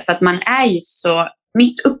lyssna på det, för att man är ju så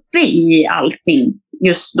mitt uppe i allting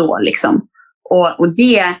just då liksom. Och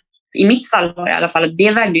det, i mitt fall var det i alla fall att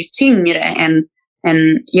det vägde ju tyngre än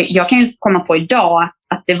jag kan ju komma på idag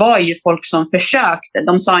att det var ju folk som försökte.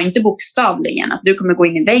 De sa inte bokstavligen att du kommer gå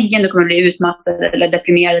in i väggen, du kommer bli utmattad eller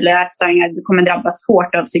deprimerad eller ätstörningar, du kommer drabbas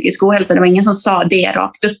hårt av psykisk ohälsa. Det var ingen som sa det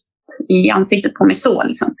rakt upp i ansiktet på mig så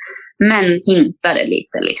liksom. Men hintade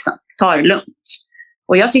lite liksom, ta det lugnt.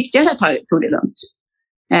 Och jag tyckte att jag tog det lugnt.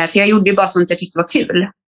 För jag gjorde ju bara sånt jag tyckte var kul.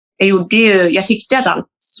 Jag tyckte att allt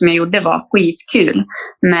som jag gjorde var skitkul.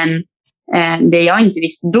 Men det jag inte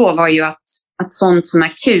visste då var ju att sånt som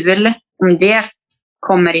är kul, om det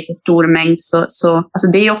kommer i för stor mängd så alltså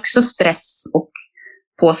det är också stress och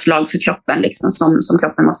påslag för kroppen liksom, som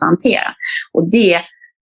kroppen måste hantera. Och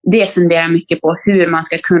det funderar mycket på hur man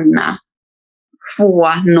ska kunna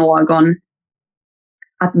få någon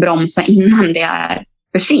att bromsa innan det är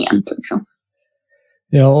för sent. Liksom.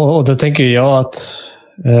 Ja, och då tänker jag att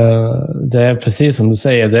det är precis som du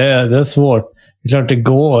säger, det är svårt. Det är klart det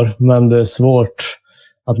går, men det är svårt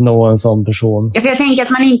att nå en sån person. Ja, för jag tänker att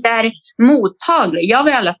man inte är mottaglig. Jag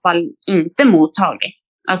var i alla fall inte mottaglig.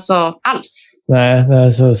 Alltså alls.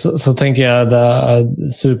 Nej, så tänker jag det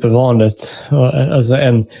är supervanligt. Alltså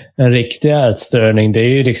en riktig ätstörning, det är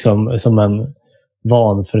ju liksom som en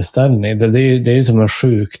vanföreställning. Det är ju som en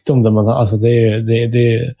sjukdom där man, alltså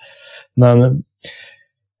men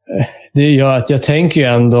det gör att jag tänker ju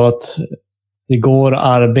ändå att det går att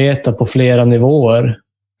arbeta på flera nivåer.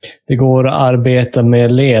 Det går att arbeta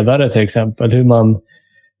med ledare till exempel. Hur man,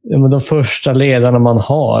 de första ledarna man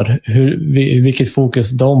har, vilket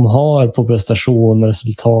fokus de har på prestation,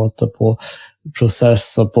 resultat och på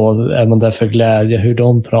process och på, är man där för glädje, hur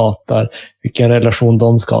de pratar, vilken relation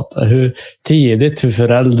de skapar, hur tidigt hur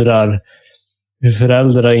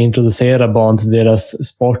föräldrar introducerar barn till deras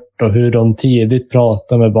sport och hur de tidigt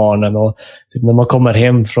pratar med barnen. Och typ när man kommer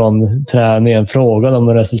hem från träningen, frågar de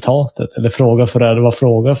om resultatet eller frågar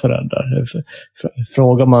föräldrar?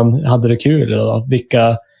 Frågar man, hade det kul idag?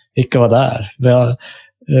 Vilka var där?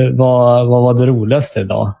 Vad var det roligaste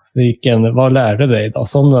idag? Vad lärde dig idag?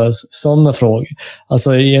 Sådana frågor.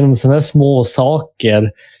 Alltså genom sådana här små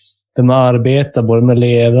saker där man arbetar både med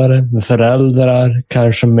ledare, med föräldrar,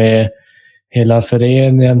 kanske med hela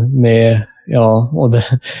föreningen, och det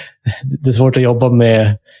är svårt att jobba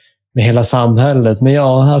med hela samhället. Men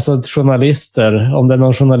alltså journalister, om det är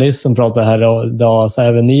någon journalist som pratar här idag, så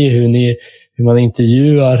även hur man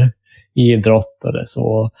intervjuar idrottare,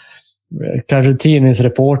 så kanske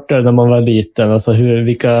tidningsreporter när man var liten, alltså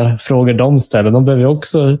vilka frågor de ställer, de behöver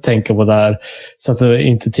också tänka på det här, så att det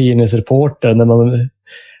inte tidningsreporter när man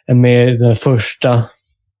är med i den första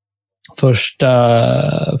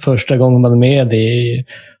gången man är med i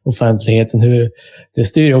offentligheten, det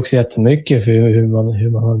styr också jättemycket för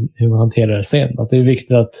hur man hanterar det sen. Att det är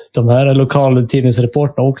viktigt att de här lokala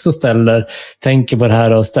tidningsreporterna också tänker på det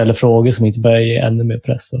här och ställer frågor som inte börjar ge ännu mer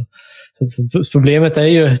press. Så problemet är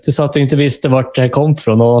ju, du sa att du inte visste vart det kom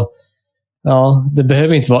från, och det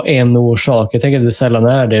behöver inte vara en orsak. Jag tänker att det sällan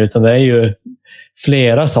är det, utan det är ju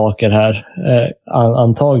flera saker här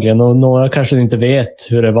antagligen, och några kanske inte vet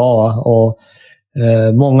hur det var, och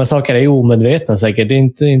många saker är omedvetna säkert. Det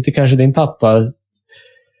är inte kanske din pappa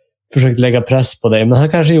försökte lägga press på dig, men han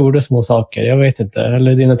kanske gjorde små saker, jag vet inte,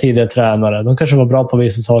 eller dina tidigare tränare, de kanske var bra på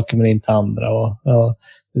vissa saker men inte andra, och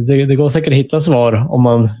det går säkert att hitta svar om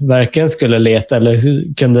man verkligen skulle leta eller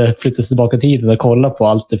kunde flytta tillbaka tiden och kolla på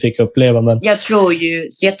allt du fick uppleva. Men jag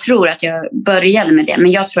tror att jag började med det,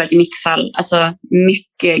 men jag tror att i mitt fall, alltså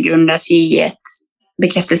mycket grundas i ett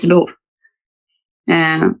bekräftelsebehov.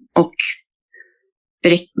 Och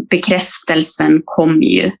bekräftelsen kom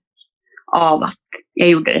ju av att jag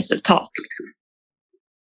gjorde resultat. Liksom.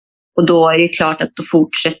 Och då är det klart att då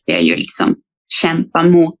fortsätter jag ju liksom kämpa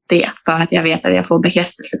mot det, för att jag vet att jag får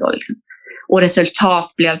bekräftelse då. Liksom. Och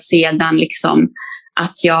resultat blev sedan liksom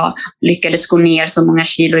att jag lyckades gå ner så många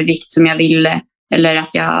kilo i vikt som jag ville, eller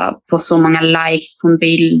att jag får så många likes på en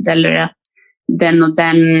bild, eller att den och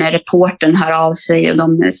den reporten hör av sig och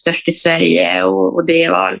de är störst i Sverige, och det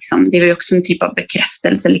var ju också en typ av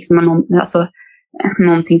bekräftelse liksom, alltså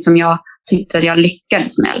någonting som jag tyckte att jag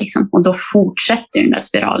lyckades med liksom. Och då fortsätter den där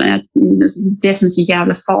spiralen. Det som är så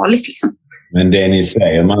jävla farligt liksom. Men det ni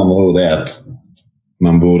säger med andra ord är att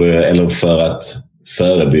man borde, eller för att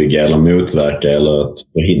förebygga eller motverka eller att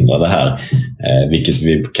förhindra det här, vilket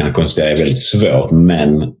vi kan konstatera är väldigt svårt,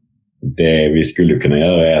 men det vi skulle kunna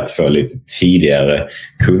göra är att få lite tidigare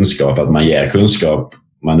kunskap, att man ger kunskap,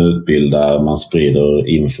 man utbildar, man sprider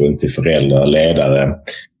info till föräldrar, ledare,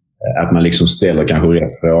 att man liksom ställer kanske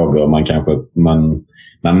rätt frågor,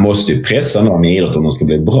 man måste ju pressa någon i idrott om de ska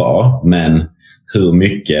bli bra, men hur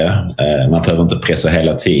mycket, man behöver inte pressa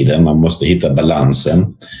hela tiden, man måste hitta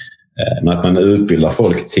balansen. Men att man utbildar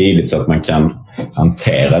folk tidigt så att man kan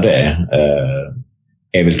hantera det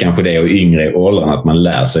är väl kanske det, och yngre i åldern att man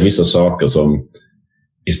lär sig vissa saker som,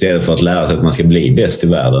 istället för att lära sig att man ska bli bäst i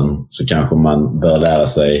världen, så kanske man bör lära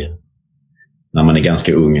sig när man är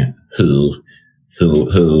ganska ung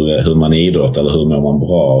hur man idrottar, eller hur mår man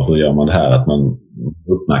bra, hur gör man det här, att man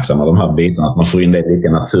uppmärksammar de här bitarna, att man får in det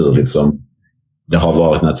lika naturligt som det har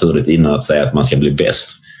varit naturligt innan att säga att man ska bli bäst.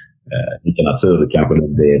 Lika naturligt kanske det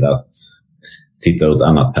blir att titta ur ett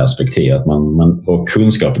annat perspektiv, att och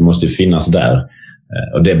kunskapen måste finnas där,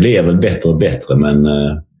 och det blir väl bättre och bättre, men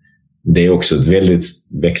det är också ett väldigt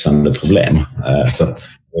växande problem. Så att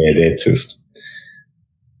det är tufft.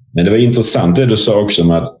 Men det var intressant det du sa också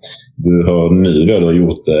om att du har nu då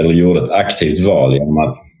gjort ett aktivt val genom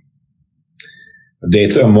att det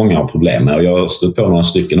tror jag många har problem med. Och jag har stött på några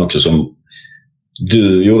stycken också som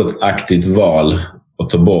du gjorde ett aktivt val att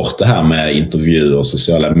ta bort det här med intervjuer och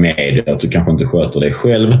sociala medier. Att du kanske inte sköter dig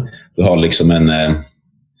själv. Du har liksom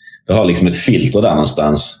ett filter där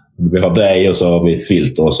någonstans. Vi har dig och så har vi ett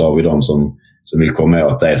filter och så har vi de som vill komma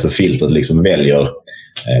åt dig. Så filtret liksom väljer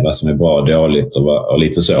vad som är bra och dåligt och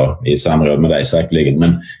lite så i samråd med dig säkerligen.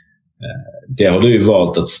 Men det har du ju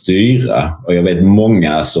valt att styra, och jag vet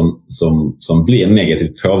många som blir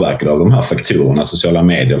negativt påverkade av de här faktorerna, sociala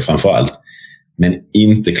medier framförallt, men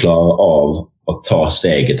inte klarar av att ta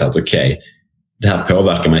steget att okej, det här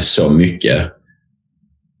påverkar mig så mycket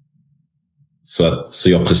så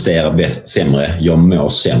jag presterar sämre, jag mår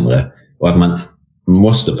sämre, och att man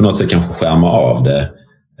måste på något sätt kanske skärma av det.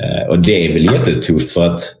 Och det är väl jättetufft, för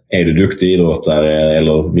att är du duktig idrottare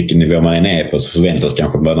eller vilken nivå man än är på, så förväntas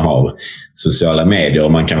kanske man ha sociala medier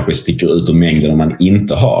och man kanske sticker ut ur mängden om man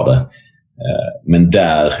inte har det. Men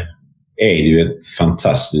där är det ju ett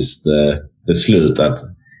fantastiskt beslut att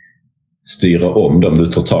styra om dem. Du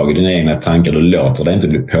tar tag i dina egna tankar, du låter dig inte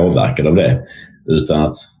bli påverkad av det, utan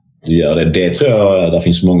att du gör det. Det tror jag det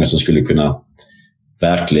finns många som skulle kunna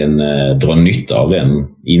verkligen dra nytta av den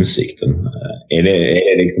insikten. Är det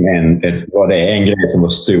liksom var det en grej som var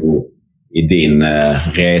stor i din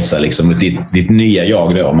resa, liksom ditt nya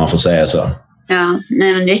jag då, om man får säga så? Ja,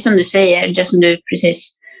 nej, men det är som du säger, det som du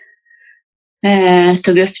precis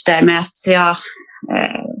tog upp där med att jag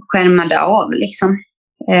skärmade av liksom.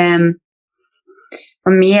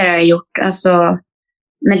 Vad mer har jag gjort? Alltså,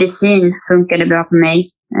 medicin funkade bra på mig.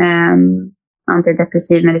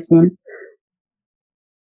 Antidepressiv medicin.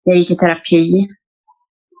 Jag gick i terapi.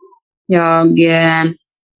 Jag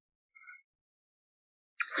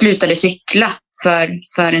slutade cykla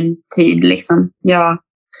för en tid. Liksom. Jag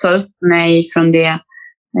sa upp mig från det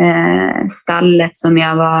stallet som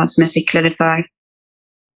jag cyklade för.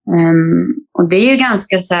 Och det är ju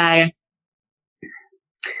ganska så här.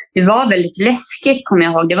 Det var väldigt läskigt, kommer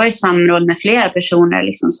jag ihåg. Det var ju samråd med flera personer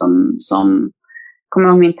liksom, som kommer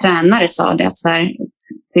ihåg min tränare sa det. Att så här,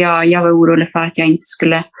 för jag var orolig för att jag inte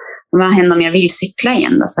skulle... Vad händer om jag vill cykla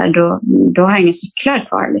igen? Då, så här, då har jag inga cyklar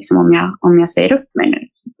kvar liksom, om jag säger upp mig nu.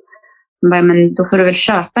 Men då får du väl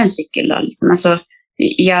köpa en cykel då. Liksom. Alltså,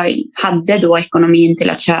 jag hade då ekonomin till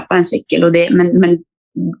att köpa en cykel. Och men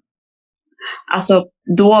alltså,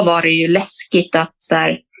 då var det ju läskigt att så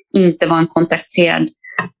här, inte vara en kontrakterad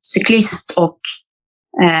cyklist och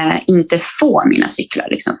inte få mina cyklar.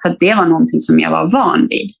 Liksom, för det var någonting som jag var van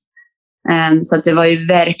vid. Så att det var ju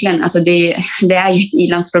verkligen, alltså det är ju ett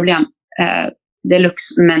ilandsproblem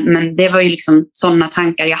deluxe, men det var ju liksom sådana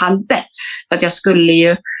tankar jag hade. För att jag skulle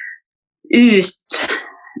ju ut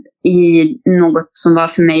i något som var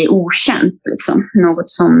för mig okänt. Liksom. Något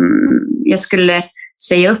som jag skulle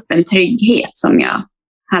säga upp, en trygghet som jag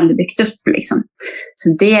hade byggt upp. Liksom.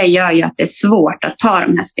 Så det gör ju att det är svårt att ta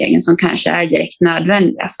de här stegen som kanske är direkt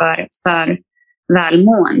nödvändiga för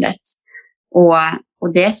välmåendet.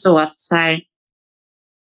 Och det är så att så här,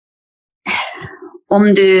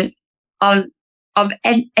 om du av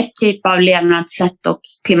ett typ av levnadssätt och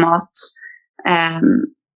klimat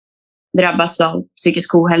drabbas av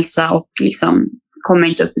psykisk ohälsa och liksom kommer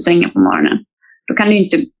inte upp ur sängen på morgonen, då kan du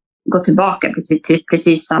inte gå tillbaka till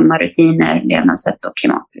precis samma rutiner, levnadssätt och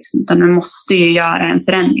klimat. Liksom. Utan du måste ju göra en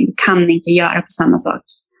förändring. Du kan inte göra på samma sak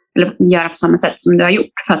eller göra på samma sätt som du har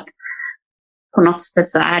gjort, för att på något sätt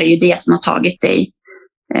så är det ju det som har tagit dig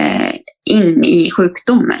in i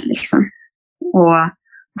sjukdomen. Liksom. Och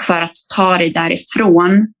för att ta dig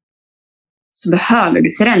därifrån så behöver du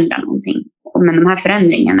förändra någonting. Men de här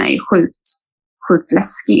förändringarna är ju sjukt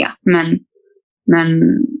läskiga.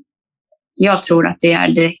 Men jag tror att det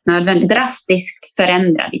är direkt nödvändigt. Drastiskt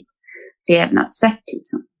förändra ditt levnadssätt.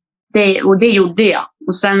 Liksom. Och det gjorde jag.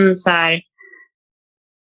 Och sen så här,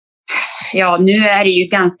 ja, nu är det ju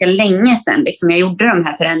ganska länge sedan liksom, jag gjorde de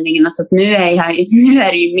här förändringarna. Så att nu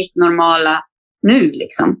är det ju mitt normala nu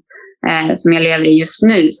liksom. Som jag lever i just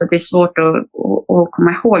nu. Så att det är svårt att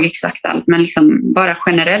komma ihåg exakt allt. Men liksom bara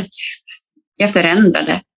generellt, jag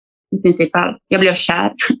förändrade i princip allt. Jag blev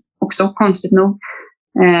kär också, konstigt nog.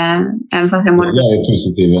 Även fast jag mådde... Det är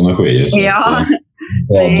positiv energi. Ja.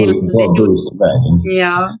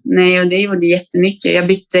 Och det gjorde jättemycket. Jag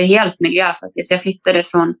bytte helt miljö faktiskt. Jag flyttade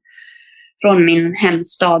från min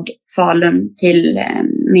hemstad Falun till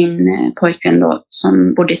min pojkvän då,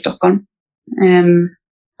 som bodde i Stockholm.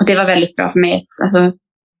 Och det var väldigt bra för mig. Alltså,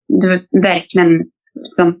 det var verkligen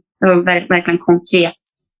liksom, Det var verkligen konkret.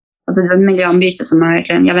 Alltså det var ett miljöombyte som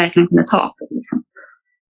jag verkligen kunde ta på. Liksom.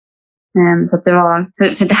 Så att det var,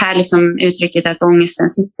 för det här liksom uttrycket att ångesten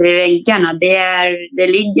sitter i väggarna, det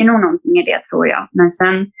ligger nog någonting i det, tror jag. Men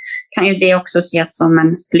sen kan ju det också ses som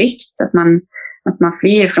en flykt, att man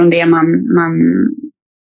flyr från det man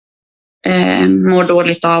mår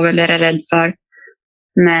dåligt av eller är rädd för.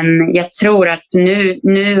 Men jag tror att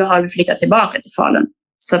nu har vi flyttat tillbaka till Falun.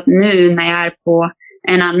 Så att nu när jag är på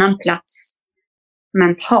en annan plats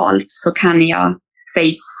mentalt så kan jag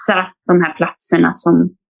fejsa de här platserna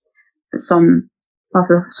som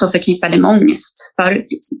var så förknippade med ångest förut.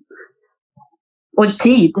 Liksom. Och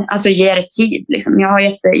tid, alltså ge det tid. Liksom. Jag har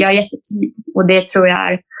jättetid och det tror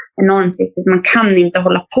jag är enormt viktigt. Man kan inte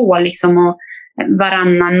hålla på liksom, och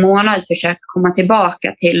varannan månad försöka komma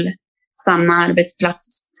tillbaka till samma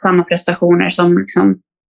arbetsplats, samma prestationer som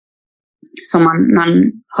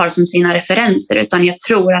man har som sina referenser. Utan jag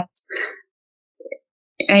tror att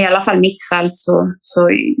i alla fall i mitt fall så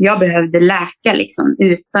jag behövde läka liksom,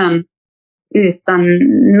 utan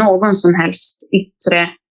någon som helst yttre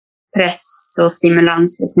press och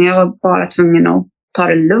stimulans. Liksom. Jag var bara tvungen att ta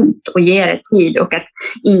det lugnt och ge det tid. Och att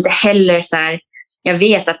inte heller så här, jag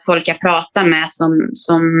vet att folk jag pratar med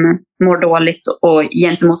som mår dåligt och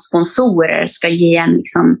gentemot sponsorer ska ge en,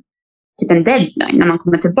 liksom, typ en deadline när man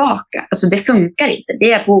kommer tillbaka. Alltså det funkar inte.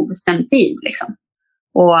 Det är på obestämd tid. Liksom.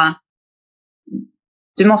 Och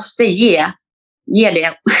du måste ge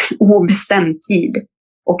det obestämd tid.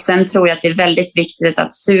 Och sen tror jag att det är väldigt viktigt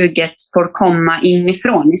att suget får komma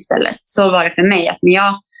inifrån istället. Så var det för mig. Att när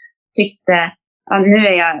jag tyckte att nu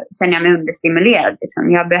känner jag mig understimulerad.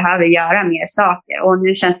 Liksom. Jag behöver göra mer saker. Och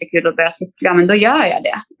nu känns det kul att börja cykla. Men då gör jag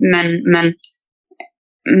det.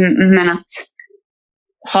 Men att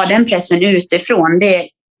ha den pressen utifrån.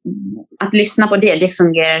 Att lyssna på det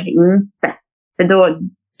fungerar inte. För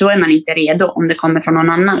då är man inte redo om det kommer från någon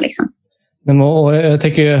annan. Liksom. Och jag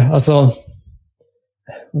tänker ju, alltså,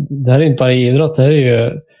 det här är inte bara idrott,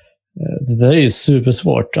 det där är ju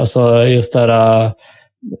supersvårt. Alltså just där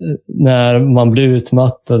när man blir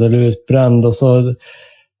utmattad eller utbränd och så,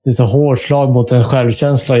 det är så hårt slag mot en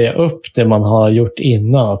självkänsla att ge upp det man har gjort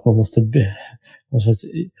innan. Att man måste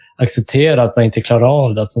acceptera att man inte klarar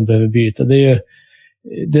av det, att man behöver byta. Det är ju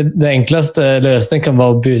det enklaste lösningen kan vara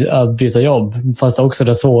att byta jobb, fast också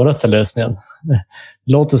den svåraste lösningen. Det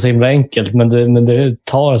låter så himla enkelt, men det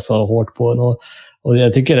tar så hårt på en. Och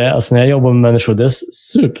jag tycker alltså när jag jobbar med människor, det är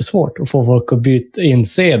supersvårt att få folk att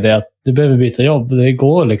inse det, att du behöver byta jobb. Det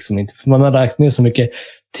går liksom inte, för man har lagt ner så mycket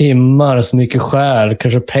timmar, så mycket själ,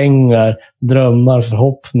 kanske pengar, drömmar,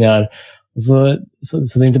 förhoppningar. Så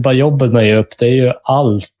det är inte bara jobbet man gör upp, det är ju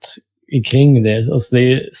allt kring det. Alltså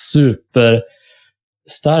det är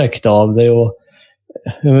superstarkt av det. Och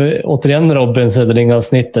återigen Robin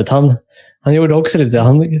Söderling-avsnittet, han gjorde också lite,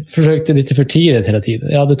 han försökte lite för tidigt hela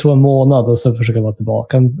tiden. Ja, det tog en månad och så försökte han vara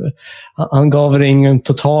tillbaka. Han gav det ingen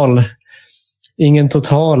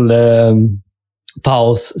total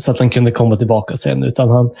paus så att han kunde komma tillbaka sen.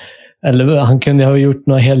 Utan han kunde ha gjort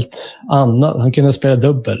något helt annat. Han kunde spela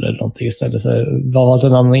dubbel eller någonting istället. Valt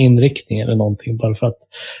en annan inriktning eller någonting. Bara för att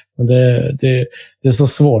det är så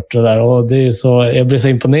svårt det där. Och det är så, jag blir så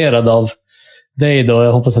imponerad av dig då.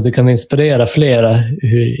 Jag hoppas att du kan inspirera flera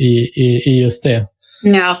i just det.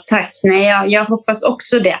 Ja, tack. Nej, jag hoppas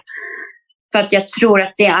också det. För att jag tror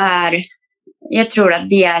att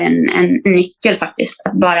det är en nyckel faktiskt.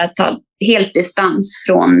 Att bara ta helt distans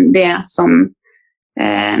från det som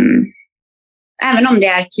även om det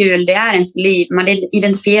är kul, det är ens liv. Man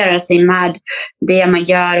identifierar sig med det man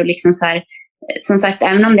gör och liksom så här, som sagt,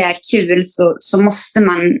 även om det är kul så måste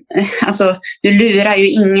man, alltså du lurar ju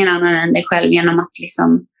ingen annan än dig själv genom att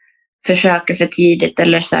liksom försöka för tidigt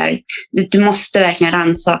eller så här, du måste verkligen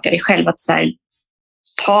rannsaka dig själv att så här,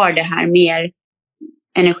 tar det här mer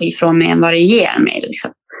energi från mig än vad det ger mig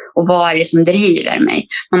liksom. Och vad är det som driver mig?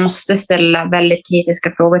 Man måste ställa väldigt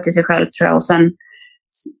kritiska frågor till sig själv, tror jag, och sen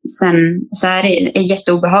så är det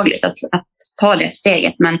jätteobehagligt att ta det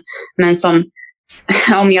steget, men som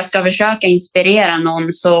om jag ska försöka inspirera någon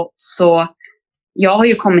så jag har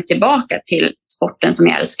ju kommit tillbaka till sporten som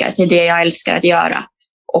jag älskar, till det jag älskar att göra,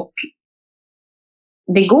 och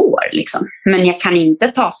det går liksom, men jag kan inte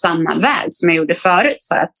ta samma väg som jag gjorde förut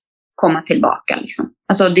för att komma tillbaka liksom.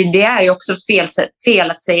 Alltså det är ju också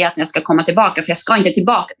fel att säga att jag ska komma tillbaka, för jag ska inte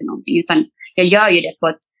tillbaka till någonting, utan jag gör ju det på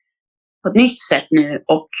ett nytt sätt nu,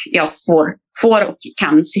 och jag får och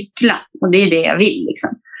kan cykla, och det är det jag vill liksom.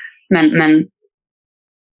 Men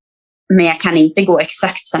Men jag kan inte gå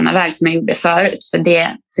exakt samma väg som jag gjorde förut.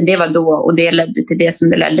 För det var då, och det ledde till det som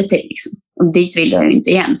det ledde till. Liksom. Och dit vill jag ju inte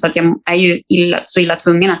igen. Så att jag är ju så illa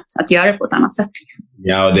tvungen att göra det på ett annat sätt. Liksom.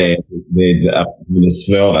 Ja, det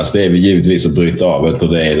svåraste är givetvis att bryta av det.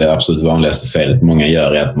 Och det är det absolut vanligaste felet många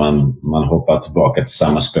gör, är att man hoppar tillbaka till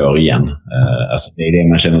samma spår igen. Alltså det är det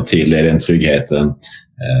man känner till, det är den tryggheten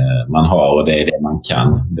man har, och det är det man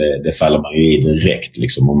kan. Det faller man ju i direkt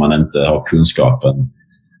liksom, om man inte har kunskapen.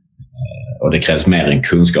 Och det krävs mer än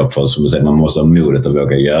kunskap för, som du säger, man måste ha modet att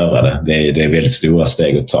våga göra det. Det är väldigt stora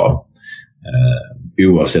steg att ta.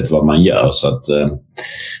 Oavsett vad man gör. Så att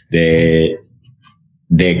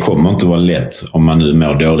det kommer inte vara lätt om man nu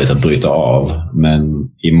mår dåligt att bryta av. Men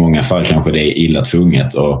i många fall kanske det är illa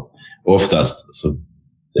tvunget. Och oftast så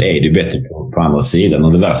är det bättre på andra sidan.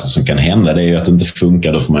 Och det värsta som kan hända, det är ju att det inte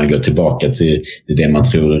funkar. Då får man gå tillbaka till det man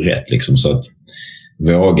tror är rätt. Liksom. Så att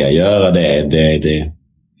våga göra det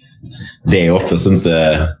är oftast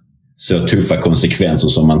inte så tuffa konsekvenser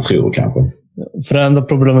som man tror kanske. För att ändå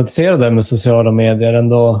problematisera det med sociala medier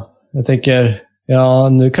ändå. Jag tänker, ja,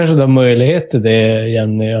 nu kanske du har möjlighet till det,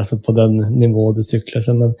 Jenny, alltså på den nivå du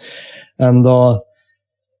cyklar. Men ändå,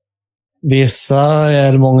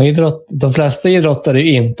 de flesta idrottare är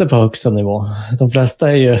ju inte på högsta nivå. De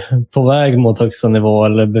flesta är ju på väg mot högsta nivå,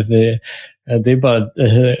 eller det är bara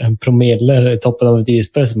en promille i toppen av ett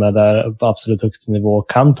isberg som är där på absolut högsta nivå,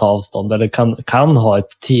 kan ta avstånd eller kan ha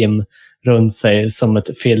ett team runt sig som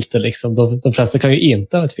ett filter. Liksom. De flesta kan ju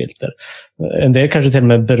inte ha ett filter. En del kanske till och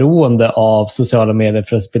med beroende av sociala medier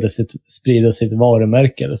för att sprida sitt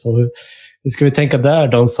varumärke. Så hur ska vi tänka där,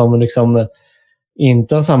 de som liksom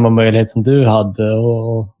inte har samma möjlighet som du hade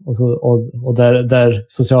och där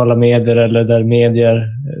sociala medier eller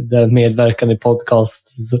där medverkan i podcast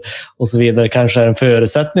och så vidare kanske är en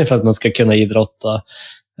förutsättning för att man ska kunna idrotta,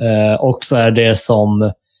 också är det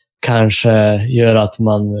som kanske gör att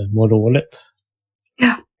man mår dåligt.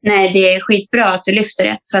 Ja, nej, det är skitbra att du lyfter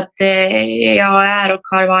det, för att jag är och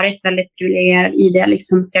har varit väldigt privilegierad i det,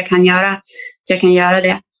 liksom, att jag kan göra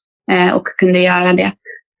det och kunde göra det.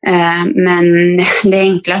 Men det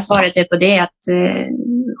enkla svaret är på det att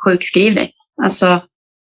sjukskriv dig. Alltså,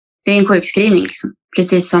 det är en sjukskrivning liksom.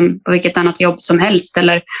 Precis som på vilket annat jobb som helst,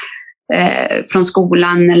 eller från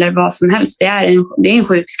skolan eller vad som helst. Det är en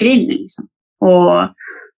sjukskrivning liksom.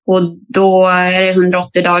 Och då är det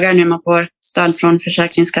 180 dagar när man får stöd från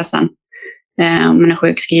Försäkringskassan om man är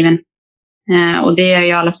sjukskriven. Och det är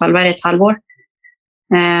i alla fall, vad är det, ett halvår?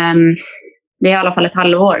 Det är i alla fall ett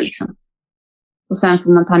halvår liksom. Och sen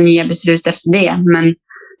får man ta nya beslut efter det. Men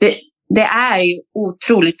det är ju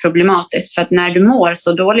otroligt problematiskt. För att när du mår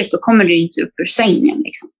så dåligt, då kommer du inte upp ur sängen.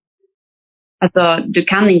 Liksom. Alltså, du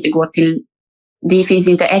kan inte gå till... Det finns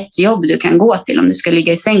inte ett jobb du kan gå till om du ska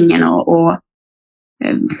ligga i sängen och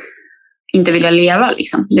inte vilja leva.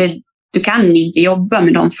 Liksom. Du kan inte jobba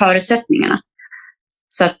med de förutsättningarna.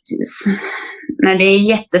 Så att, nej, det är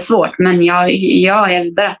jättesvårt, men jag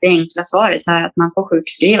hävdar att det enkla svaret är att man får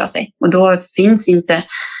sjukskriva sig. Och då finns inte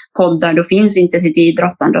poddar, då finns inte sitt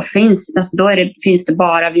idrottande, då finns det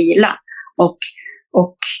bara vila. Och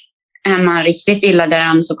är man riktigt illa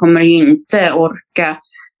däran så kommer du inte orka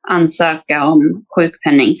ansöka om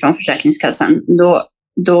sjukpenning från Försäkringskassan.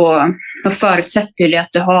 Då förutsätter det att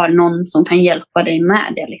du har någon som kan hjälpa dig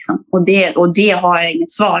med det. Liksom. Och det har jag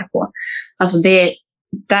inget svar på. Alltså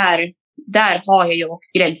där har jag ju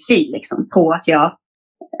åkt gräddfil liksom, på att jag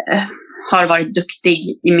har varit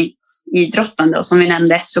duktig i mitt idrottande. Och som vi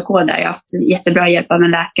nämnde SOK, där jag har haft jättebra hjälp av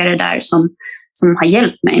en läkare där som har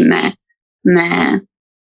hjälpt mig med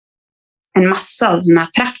en massa av såna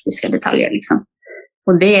praktiska detaljer. Liksom.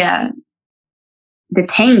 Och det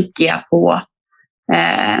tänker jag på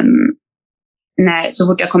så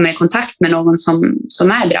fort jag kommer i kontakt med någon som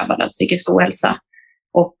är drabbad av psykisk ohälsa.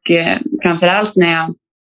 Och framförallt när jag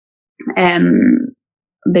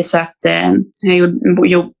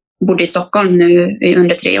jag bodde i Stockholm nu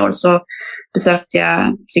under 3 år, så besökte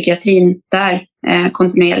jag psykiatrin där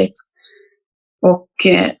kontinuerligt. Och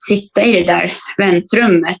sitta i det där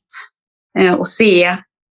väntrummet och se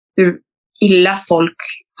hur illa folk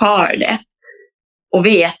har det. Och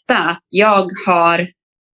veta att jag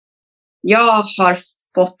har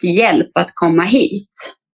fått hjälp att komma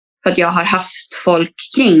hit. För att jag har haft folk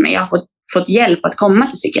kring mig. Jag har fått hjälp att komma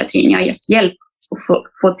till psykiatrin. Jag har haft hjälp att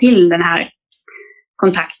få till den här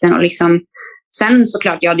kontakten. Och liksom, sen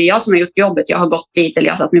såklart, ja, det är jag som har gjort jobbet. Jag har gått dit, eller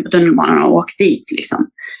jag har satt mig på tunnelbanan och åkt dit. Liksom.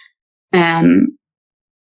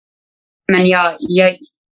 Men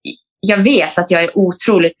jag vet att jag är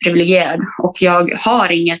otroligt privilegierad. Och jag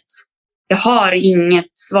har inget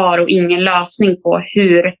svar och ingen lösning på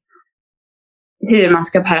hur hur man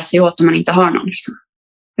ska para sig åt om man inte har någon liksom,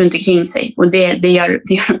 runt omkring sig. Och det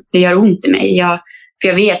gör ont i mig. För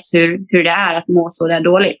jag vet hur det är att må så där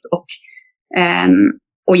dåligt.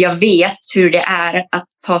 Och jag vet hur det är att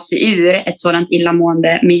ta sig ur ett sådant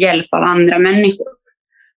illamående med hjälp av andra människor.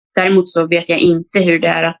 Däremot så vet jag inte hur det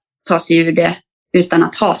är att ta sig ur det utan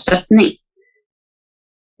att ha stöttning.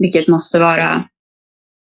 Vilket måste vara...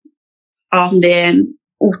 Ja, det är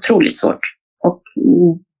otroligt svårt. Och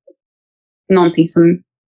någonting som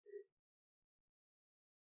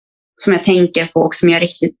jag tänker på och som gör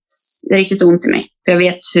riktigt ont i mig. För jag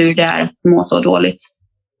vet hur det är att må så dåligt.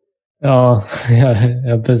 Ja,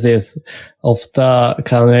 precis. Ofta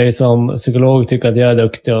kan jag ju som psykolog tycka att jag är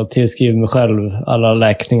duktig och tillskriver mig själv alla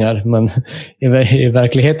läkningar. Men i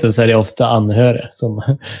verkligheten så är det ofta anhöriga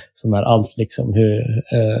som är allt. Liksom.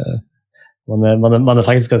 Man är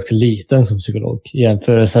faktiskt ganska liten som psykolog i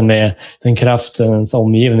jämförelse med den kraften ens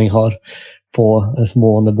omgivning har på ens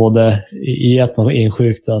mående, både i att man är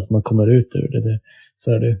insjukt och att man kommer ut ur det.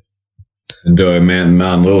 Så är det. Då med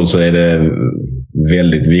andra ord så är det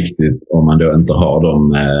väldigt viktigt om man då inte har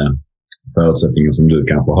de förutsättningar som du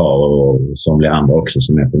kanske har och som blir andra också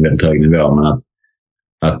som är på en väldigt hög nivå, men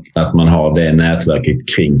att man har det nätverket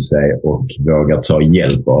kring sig och vågar ta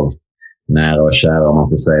hjälp av nära och kära, om man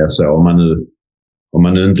får säga så. Om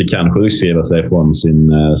man nu inte kan sjukskriva sig från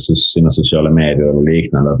sina sociala medier eller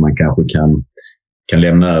liknande, att man kanske kan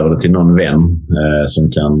lämna över det till någon vän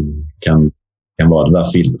som kan vara det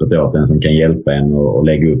där filtret åt en, som kan hjälpa en och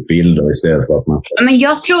lägga upp bilder istället för att man... Men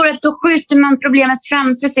jag tror att då skjuter man problemet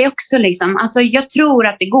framför sig också. Liksom. Alltså, jag tror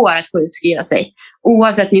att det går att sjukskriva sig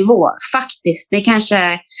oavsett nivå. Faktiskt, det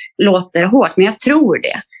kanske låter hårt, men jag tror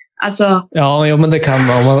det. Alltså... Ja, men det kan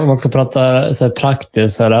man. Om man ska prata så här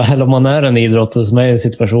praktiskt, så här, eller om man är en idrottare som är i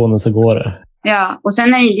situationen, så går det. Ja, och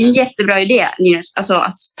sen är det en jättebra idé, Linus, alltså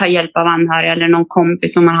att ta hjälp av anhöriga eller någon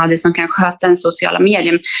kompis som man hade som kan sköta en sociala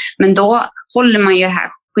medier. Men då håller man ju det här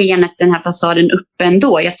skenet, den här fasaden uppe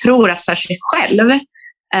ändå. Jag tror att för sig själv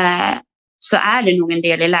så är det nog en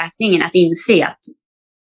del i läkningen att inse att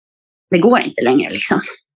det går inte längre liksom.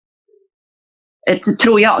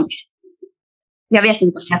 Tror jag. Jag vet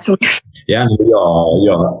inte, jag tror det.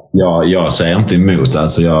 Jag säger inte emot.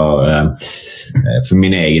 Alltså för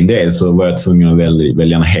min egen del så var jag tvungen att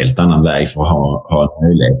välja en helt annan väg för att ha en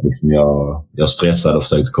möjlighet. Liksom jag stressade och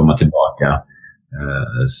försökte komma tillbaka.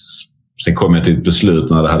 Sen kom jag till ett beslut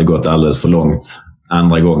när det hade gått alldeles för långt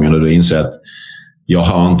andra gången, och då insåg jag att jag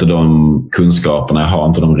har inte de kunskaperna, jag har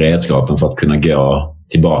inte de redskapen för att kunna gå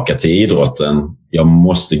tillbaka till idrotten. Jag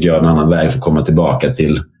måste gå en annan väg för att komma tillbaka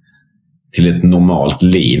till ett normalt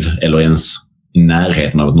liv, eller ens i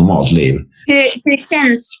närheten av ett normalt liv.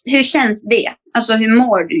 Hur känns det? Alltså hur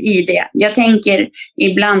mår du i det? Jag tänker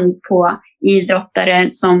ibland på idrottare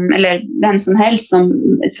eller vem som helst som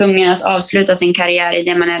är tvungen att avsluta sin karriär i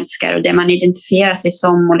det man älskar och det man identifierar sig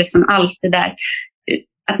som, och liksom allt det där.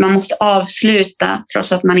 Att man måste avsluta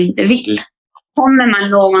trots att man inte vill. Kommer man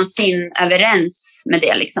någonsin överens med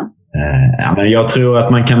det liksom? Ja, men jag tror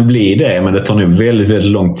att man kan bli det, men det tar nog väldigt,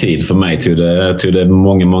 väldigt lång tid. För mig tog det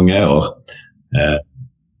många, många år.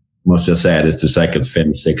 Måste jag säga, det stod säkert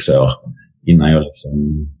 5-6 år innan jag liksom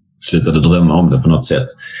slutade drömma om det på något sätt.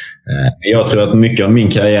 Jag tror att mycket av min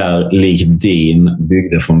karriär, likt din,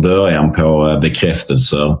 byggde från början på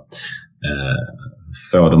bekräftelser.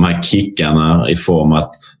 Få de här kickarna i form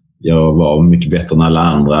att jag var mycket bättre än alla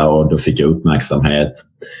andra, och då fick jag uppmärksamhet.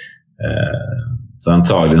 Så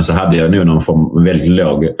antagligen så hade jag nog någon form väldigt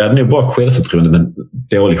låg... Jag hade nog bara självförtroende men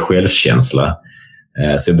dålig självkänsla.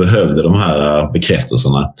 Så jag behövde de här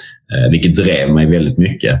bekräftelserna, vilket drev mig väldigt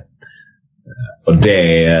mycket. Och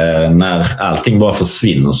det, när allting bara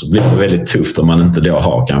försvinner, så blir det väldigt tufft om man inte då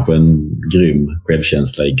har kanske en grym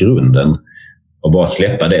självkänsla i grunden. Och bara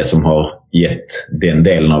släppa det som har gett den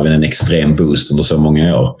delen av en extrem boost under så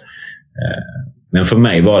många år. Men för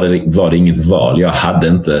mig var det inget val.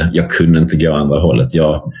 Jag kunde inte gå andra hållet.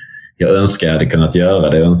 Jag önskar jag hade kunnat göra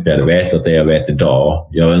det. Jag önskar jag hade vetat det jag vet idag.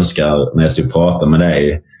 Jag önskar, när jag skulle prata med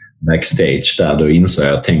dig backstage där, då insåg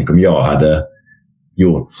jag, tänk om jag hade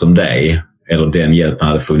gjort som dig, eller den hjälpen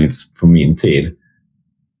hade funnits på min tid.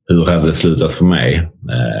 Hur hade det slutat för mig?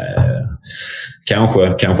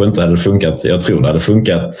 Kanske inte hade funkat. Jag tror det hade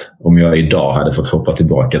funkat om jag idag hade fått hoppa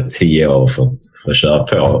tillbaka 10 år för att köra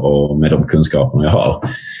på, och med de kunskaperna jag har.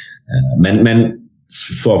 Men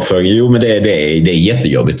det är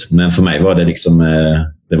jättejobbigt. Men för mig var det liksom,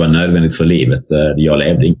 det var nödvändigt för livet. Jag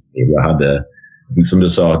levde inget liv. Jag hade, som du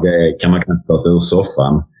sa, det kan man knappt ta sig ur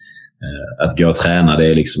soffan. Att gå och träna, det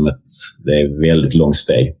är liksom det är ett väldigt långt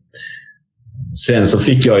steg. Sen så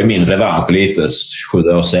fick jag ju min revansch lite 7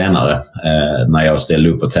 år senare när jag ställde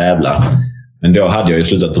upp och tävla. Men då hade jag ju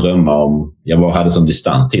slutat drömma om... Jag hade sån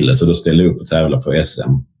distans till det, så då ställde jag upp och tävla på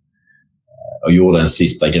SM. Och gjorde en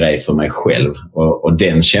sista grej för mig själv. Och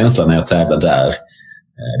den känslan när jag tävlade där,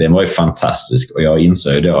 den var ju fantastisk. Och jag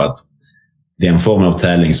insåg ju då att den formen av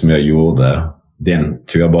tävling som jag gjorde, den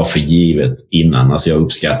tog jag bara för givet innan. Alltså jag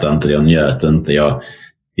uppskattade inte det, jag njöt inte, jag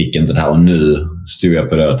fick inte det här. Och nu stod jag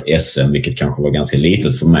på det ett SM, vilket kanske var ganska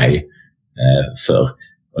litet för mig för.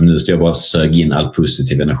 Och nu stod jag bara och sög in all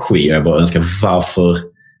positiv energi. Och jag bara önskar, varför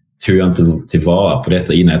tog jag inte tillvara på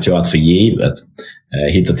detta innan? Jag tog allt för givet.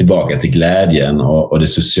 Hitta tillbaka till glädjen och det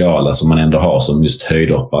sociala som man ändå har som just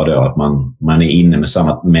höjdhoppare då. Att man är inne med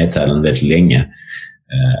samma medtävlan väldigt länge.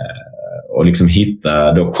 Och liksom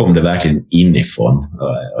då kom det verkligen inifrån.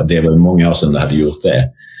 Och det var många år sedan det hade gjort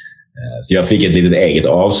det. Så jag fick ett litet eget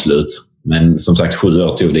avslut. Men som sagt 7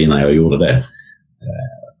 år tog det innan jag gjorde det.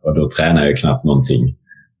 Och då tränade jag knappt någonting.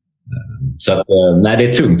 Så att, nej, det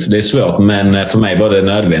är tungt, det är svårt, men för mig var det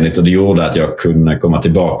nödvändigt och det gjorde att jag kunde komma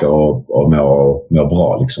tillbaka och må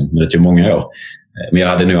bra liksom. Men det tog många år. Men jag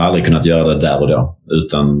hade nog aldrig kunnat göra det där och då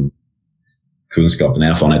utan kunskapen och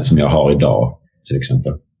erfarenhet som jag har idag till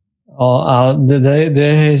exempel. Ja, det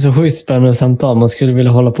är så sjukt spännande samtal. Man skulle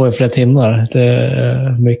vilja hålla på i flera timmar. Det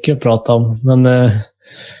är mycket att prata om, men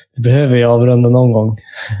det behöver jag avrunda någon gång.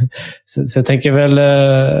 Så jag tänker väl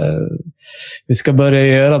vi ska börja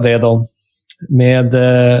göra det då med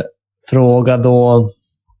fråga då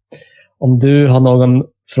om du har någon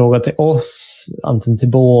fråga till oss, antingen till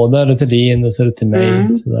båda eller till Linus eller till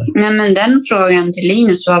mig. Sådär. Nej, men den frågan till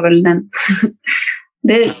Linus var väl den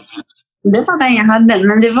det var den jag hade,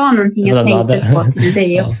 men det var någonting jag tänkte på till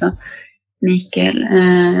dig också, Mikael.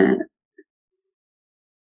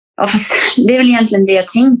 Ja, fast det är väl egentligen det jag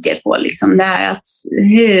tänker på, liksom det här att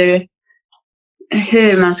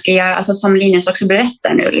hur man ska göra, alltså som Linus också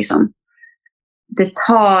berättar nu, liksom. Det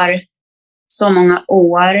tar så många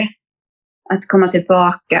år att komma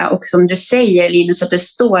tillbaka och som du säger, Linus, att du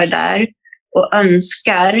står där och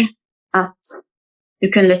önskar att du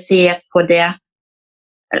kunde se på det,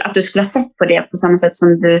 eller att du skulle ha sett på det på samma sätt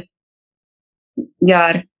som du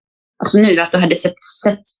gör alltså nu, att du hade sett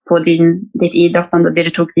på ditt idrottande och det du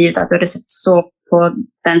tog för givet, att du hade sett så på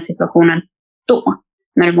den situationen då,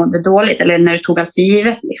 när du mådde dåligt eller när du tog allt för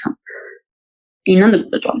givet liksom, innan du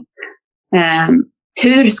mådde dåligt.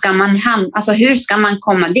 Hur ska man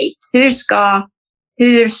komma dit?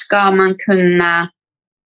 Hur ska man kunna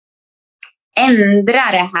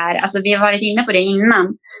ändra det här? Alltså vi har varit inne på det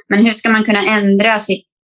innan, men hur ska man kunna ändra sitt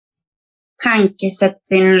tankesätt,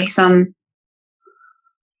 sin liksom,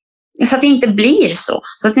 så att det inte blir så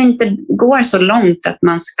att det inte går så långt att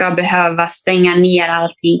man ska behöva stänga ner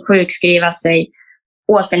allting, sjukskriva sig,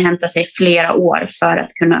 återhämta sig flera år för att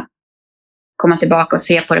kunna komma tillbaka och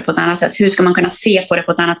se på det på ett annat sätt. Hur ska man kunna se på det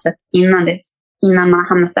på ett annat sätt innan man har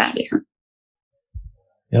hamnat där liksom?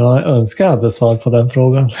 Jag önskar att jag hade svar på den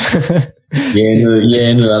frågan.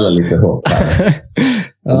 Ge nu alla lite hopp.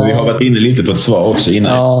 Ja. Vi har varit inne lite på ett svar också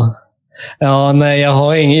innan. Ja, nej, jag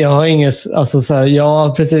har inget, alltså så här,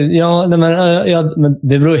 ja, precis, ja, nej, men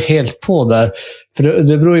det beror ju helt på där. För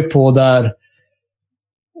det beror ju på där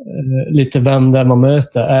lite vem där man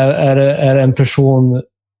möter. Är det en person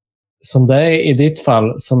som det är i ditt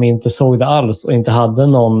fall som inte såg det alls och inte hade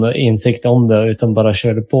någon insikt om det utan bara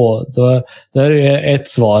körde på, då är det ju ett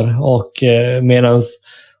svar. Och medans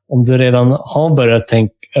om du redan har börjat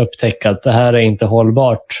upptäcka att det här är inte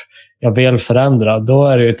hållbart, jag vill förändra, då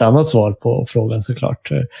är det ju ett annat svar på frågan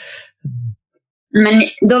såklart. Men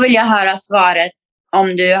då vill jag höra svaret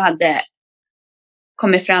om du hade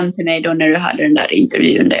kommit fram till mig då när du hade den där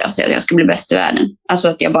intervjun där jag säger att jag ska bli bäst i världen. Alltså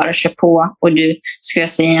att jag bara kör på och du ska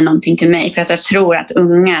säga någonting till mig. För att jag tror att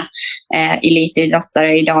unga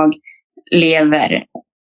elitidrottare idag lever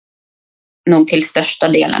nog till största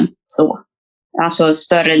delen så. Alltså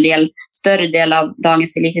större del av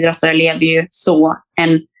dagens elitidrottare lever ju så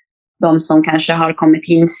än de som kanske har kommit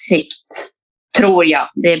till insikt. Tror jag.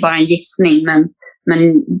 Det är bara en gissning,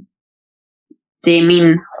 men det är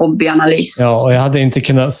min hobbyanalys. Ja, och jag hade inte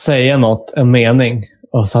kunnat säga en mening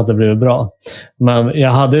och så hade det blivit bra. Men jag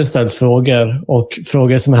hade ju ställt frågor, och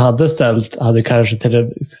frågor som jag hade ställt hade kanske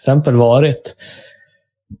till exempel varit,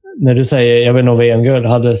 när du säger jag vill nå VM-guld,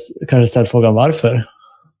 hade kanske ställt frågan varför.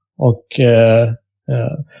 Och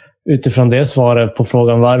utifrån det svaret på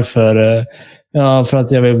frågan varför, ja, för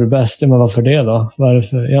att jag vill bli bäst. Ja, men varför det då?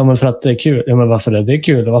 Varför? Ja, men för att det är kul. Ja, men varför är det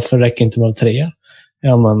kul? Varför räcker inte med 3?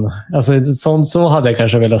 ja men, alltså, så hade jag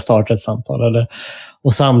kanske velat starta ett samtal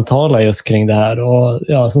och samtala just kring det här. Och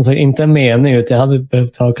ja, som sagt, inte en mening, utan jag hade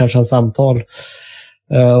behövt ha kanske en samtal.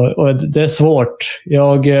 Och det är svårt.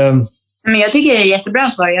 Men jag tycker det är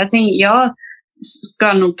jättebra svar. Jag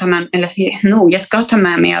ska nog ta med, jag ska ta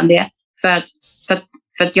med mig av det. För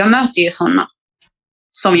att jag möter ju sådana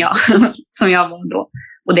som jag var då.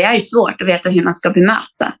 Och det är ju svårt att veta hur man ska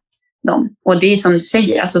bemöta dem. Och det är som du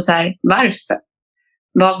säger, alltså så här, varför?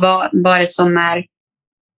 Vad är det som är...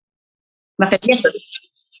 Varför är det så?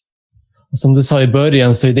 Som du sa i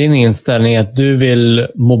början, så är din inställning att du vill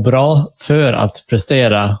må bra för att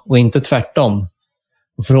prestera och inte tvärtom.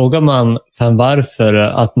 Och frågar man varför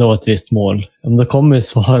att nå ett visst mål, då kommer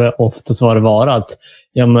svaret vara att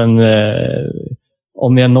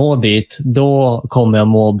om jag når dit, då kommer jag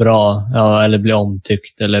må bra, eller bli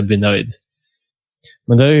omtyckt eller bli nöjd.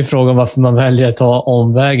 Men då är ju frågan varför man väljer att ta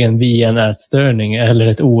omvägen via en ätstörning eller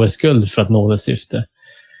ett OS-guld för att nå det syfte.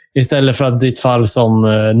 Istället för att ditt fall som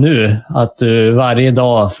nu, att du varje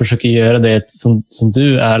dag försöker göra det som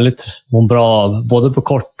du ärligt mår bra av, både på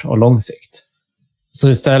kort och lång sikt. Så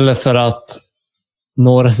istället för att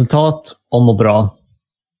nå resultat och må bra,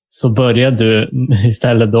 så börjar du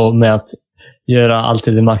istället då med att göra allt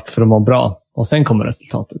i din makt för att må bra. Och sen kommer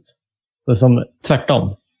resultatet. Så som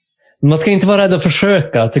tvärtom. Man ska inte vara rädd att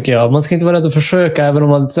försöka, tycker jag. Man ska inte vara rädd att försöka, även om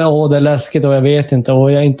man säger det är läskigt och jag vet inte,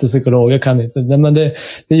 jag är inte psykolog, jag kan inte. Nej, men det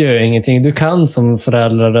gör ingenting. Du kan som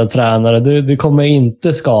förälder och tränare, du kommer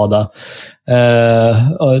inte skada.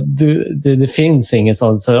 Det finns inget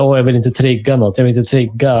sånt. Jag vill inte trigga något, jag vill inte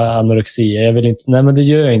trigga anorexia. Jag vill inte, nej, men det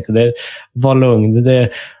gör jag inte. Var lugn.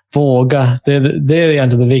 Våga. Det är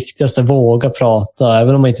egentligen det viktigaste. Våga prata,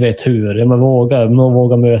 även om man inte vet hur. Men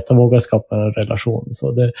våga möta, våga skapa en relation.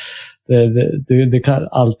 Så det kan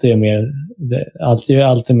alltid är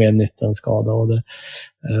alltid mer nytta än skada. Och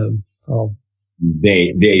ja.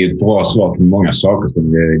 Det är ju ett bra svar till många saker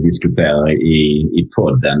som vi diskuterar i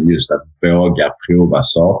podden. Just att våga prova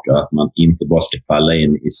saker. Att man inte bara ska falla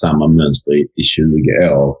in i samma mönster i 20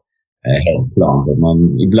 år. Helt klart. Att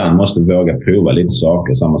man ibland måste våga prova lite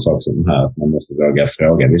saker. Samma sak som här. Att man måste våga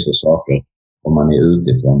fråga vissa saker om man är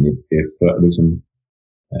utifrån. Liksom,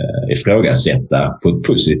 ifrågasätta på ett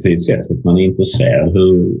positivt sätt. Så att man är intresserad.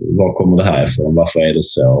 Var kommer det här ifrån? Varför är det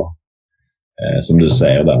så? Som du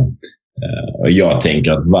säger där. Och jag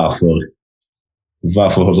tänker att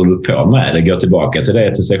varför håller du på med det? Gå tillbaka till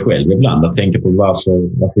det, till sig själv ibland. Att tänka på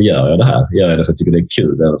varför gör jag det här? Gör jag det för att jag tycker det är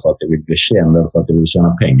kul? Eller för att jag vill bli känd? Eller för att jag vill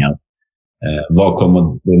tjäna pengar? Var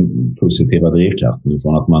kommer den positiva drivkraften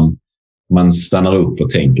ifrån? Att man stannar upp och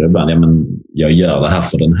tänker ibland, jag gör det här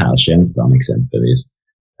för den här känslan exempelvis.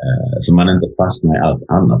 Så man inte fastnar i allt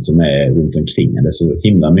annat som är runt omkring. Det är så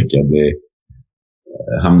himla mycket att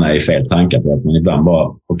hamna i fel tankar på att man ibland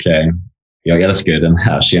bara, jag älskar ju den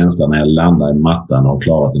här känslan när jag landar i mattan och har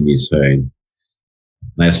klarat en viss höjd.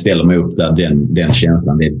 När jag ställer mig upp där, den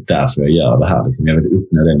känslan, det är därför jag gör det här. Liksom, jag vill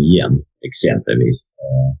uppnå den igen, exempelvis.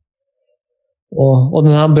 Och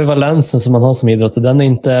den här ambivalensen som man har som idrottare, den är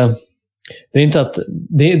inte... Det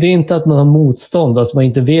är inte att man har motstånd, alltså man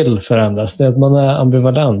inte vill förändras. Det är att man är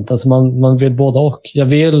ambivalent. Alltså man vill både och. Jag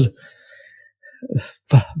vill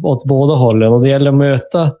åt båda hållen, och det gäller att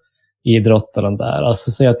möta idrottaren där.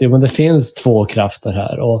 Alltså säga att det finns två krafter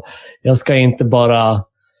här, och jag ska inte bara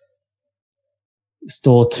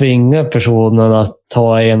stå och tvinga personen att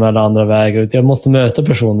ta en eller andra väg ut. Jag måste möta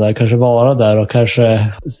personen där, kanske vara där och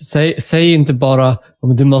kanske säg inte bara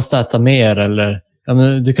du måste äta mer eller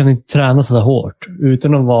du kan inte träna så där hårt,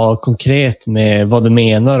 utan att vara konkret med vad du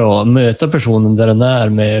menar och möta personen där den är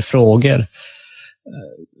med frågor.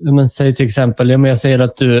 Säg till exempel, jag säger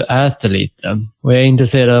att du äter lite och jag är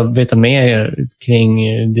intresserad av att veta mer kring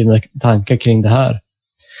dina tankar kring det här.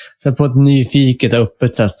 Så på ett nyfiket och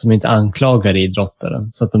öppet sätt som inte anklagar idrottaren,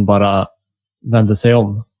 så att de bara vänder sig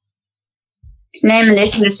om. Nej, men det är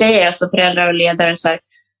som du säger, alltså föräldrar och ledare så här,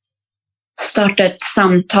 starta ett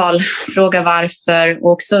samtal, fråga varför.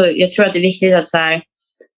 Och också, jag tror att det är viktigt att så här,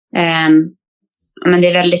 men det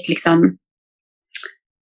är väldigt liksom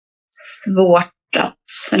svårt att,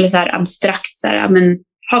 eller så här abstrakt så här, men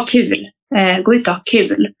ha kul, gå ut och ha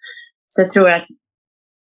kul. Så jag tror att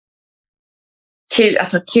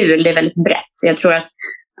ha kul, det är väldigt brett. Jag tror att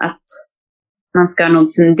man ska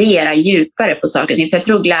nog fundera djupare på saker. För jag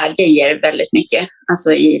tror glädje ger väldigt mycket,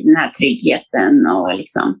 alltså i den här tryggheten och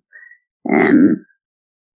liksom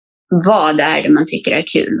vad är det man tycker är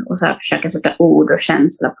kul, och så här försöka sätta ord och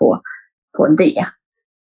känsla på det.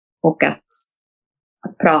 Och att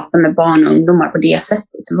att prata med barn och ungdomar på det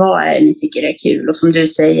sättet. Vad är det ni tycker är kul? Och som du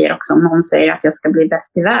säger också, om någon säger att jag ska bli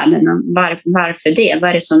bäst i världen, varför det?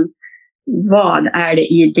 Vad är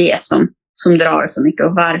det i det som drar så mycket?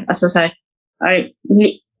 Och alltså så här,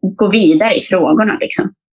 gå vidare i frågorna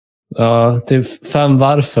liksom. Ja, typ 5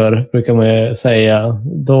 varför brukar man ju säga.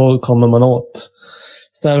 Då kommer man åt.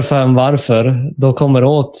 Ställ 5 varför, då kommer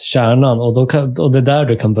åt kärnan. Och det är där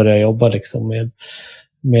du kan börja jobba liksom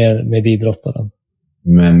med idrottaren.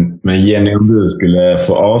 Men Jenny, om du skulle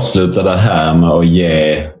få avsluta det här med att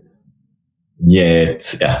ge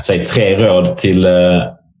säg 3 råd till,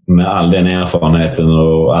 med all den erfarenheten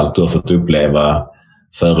och allt du har fått uppleva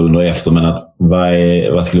före, under och efter. Men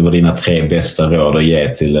vad skulle vara dina 3 bästa råd att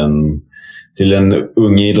ge till en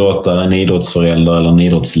ung idrottare, en idrottsförälder eller en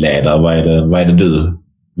idrottsledare?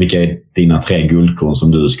 Vilka är dina 3 guldkorn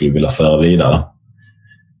som du skulle vilja föra vidare?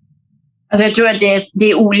 Alltså jag tror att det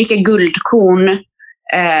är olika guldkorn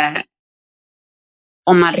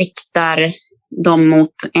om man riktar dem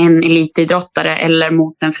mot en elitidrottare eller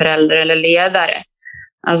mot en förälder eller ledare.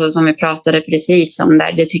 Alltså som vi pratade precis om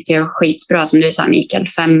där, det tycker jag är skitbra som du sa, Mikael,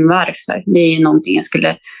 5 varför. Det är ju någonting jag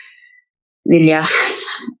skulle vilja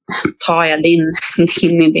ta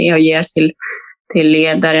din idé och ge till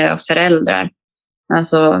ledare och föräldrar.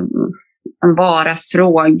 Alltså vara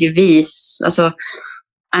frågvis, alltså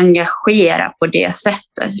engagera på det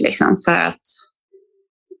sättet liksom, för att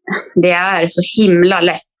det är så himla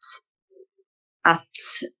lätt att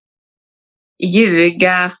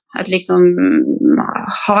ljuga, att liksom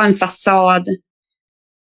ha en fasad,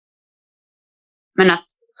 men att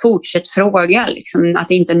fortsätta fråga liksom,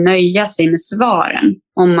 att inte nöja sig med svaren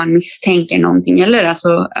om man misstänker någonting eller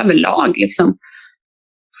alltså överlag liksom,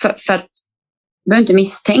 för att du behöver inte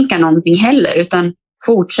misstänka någonting heller, utan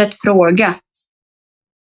fortsätt fråga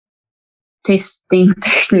tills det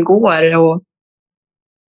inte går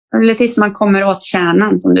eller tills man kommer åt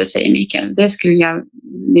kärnan, som du säger, Mikael. Det skulle jag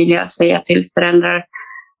vilja säga till föräldrar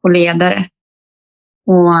och ledare.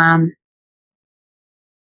 Och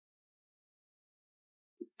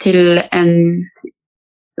till en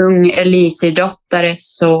ung elitidrottare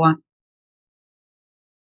så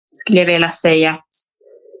skulle jag vilja säga att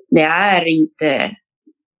det är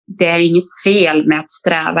inget fel med att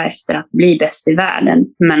sträva efter att bli bäst i världen,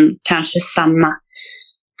 men kanske samma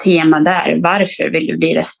tema där. Varför vill du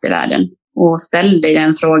bli bäst i världen? Och ställ dig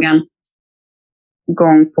den frågan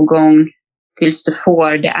gång på gång tills du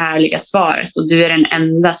får det ärliga svaret. Och du är den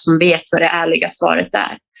enda som vet vad det ärliga svaret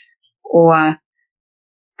är. Och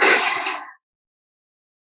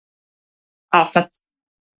ja, för att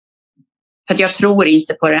jag tror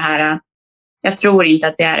inte på det här. Jag tror inte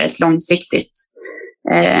att det är ett långsiktigt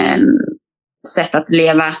sätt att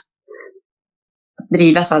leva,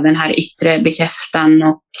 drivas av den här yttre bekräftelsen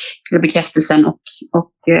och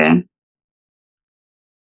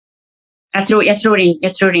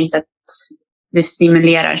jag tror inte att det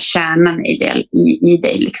stimulerar kärnan i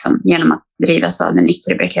dig liksom, genom att drivas av den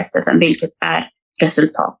yttre bekräftelsen, vilket är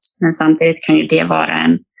resultat. Men samtidigt kan ju det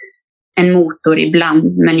vara en motor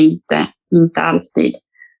ibland, men inte alltid.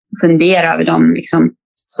 Fundera över de liksom,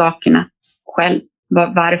 sakerna själv.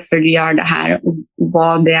 Varför du gör det här och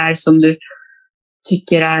vad det är som du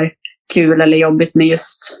tycker är kul eller jobbigt med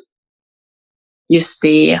just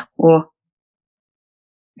det, och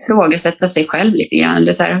ifrågasätta sig själv lite grann,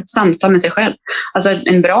 eller så här, samtal med sig själv. Alltså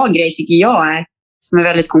en bra grej tycker jag som är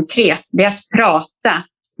väldigt konkret, det är att prata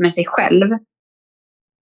med sig själv.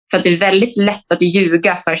 För att det är väldigt lätt att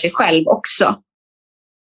ljuga för sig själv också.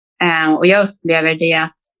 Och jag upplever det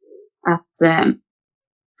att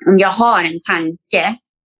om jag har en tanke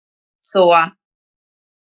så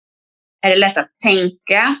är det lätt att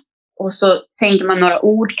tänka, och så tänker man några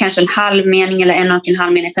ord, kanske en halv mening eller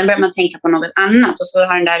 1,5 mening, sen börjar man tänka på något annat och så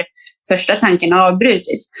har den där första tanken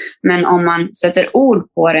avbrutits. Men om man sätter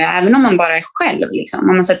ord på det, även om man bara är själv liksom,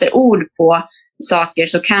 om man sätter ord på saker,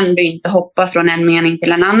 så kan du inte hoppa från en mening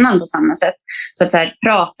till en annan på samma sätt. Så att så här,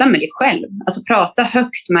 prata med dig själv, alltså prata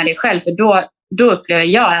högt med dig själv, för då upplever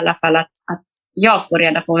jag i alla fall att jag får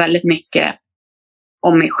reda på väldigt mycket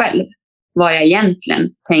om mig själv, vad jag egentligen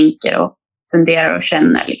tänker och funderar och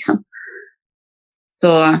känner liksom.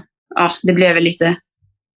 Så ja, det blev väl lite...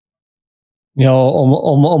 Ja,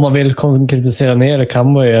 om man vill konkretisera ner det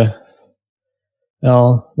kan man ju...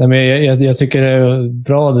 Ja, nej, men jag tycker det är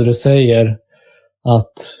bra det du säger,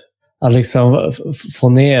 att liksom få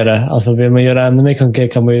ner det. Alltså vill man göra ännu mer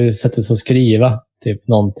konkret kan man ju sätta sig och skriva typ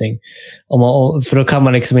någonting. För då kan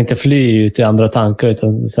man liksom inte fly ut i andra tankar,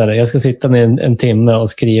 utan så här, jag ska sitta ner en timme och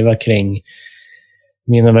skriva kring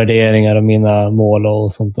mina värderingar och mina mål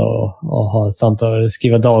och sånt, och ha ett samtal.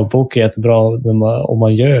 Skriva dagbok är jättebra om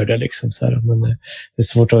man gör det liksom, så här. Men det är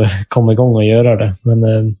svårt att komma igång och göra det. Men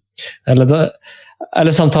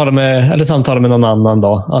eller samtala med någon annan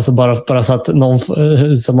då. Alltså bara så att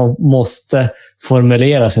så man måste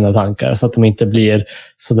formulera sina tankar så att de inte blir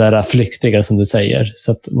så där flyktiga som du säger.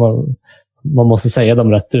 Så att man måste säga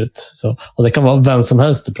dem rätt ut. Så, och det kan vara vem som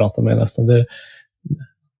helst du pratar med nästan.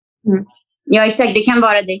 Ja, exakt. Det kan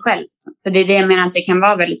vara dig själv. För det är det jag menar, att det kan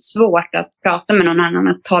vara väldigt svårt att prata med någon annan,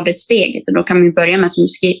 att ta det steget. Och då kan man börja med, som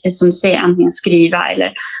du säger, antingen skriva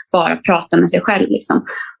eller bara prata med sig själv. Liksom.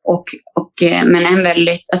 Men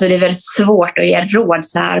alltså det är väldigt svårt att ge råd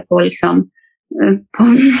så här på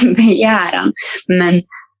begäran. Men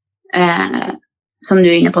som du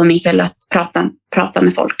är inne på, Mikael, att prata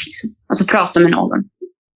med folk. Liksom. Alltså prata med någon.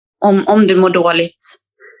 Om du mår dåligt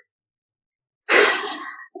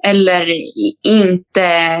eller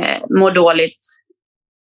inte mår dåligt,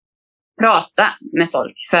 prata med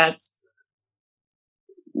folk, för att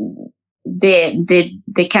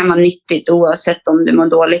det kan vara nyttigt oavsett om du mår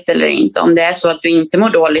dåligt eller inte. Om det är så att du inte mår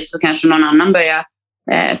dåligt, så kanske någon annan börjar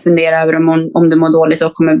fundera över om du mår dåligt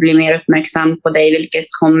och kommer bli mer uppmärksam på dig, vilket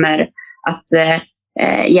kommer att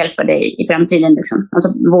hjälpa dig i framtiden. Liksom. Alltså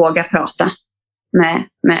våga prata med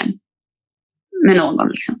någon.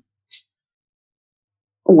 Liksom.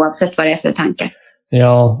 Oavsett vad det är för tankar.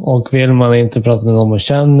 Ja, och vill man inte prata med någon man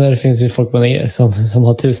känner, det finns ju folk som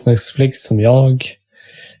har tystnadsplikt som jag.